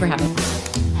 Thank you for having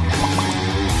me.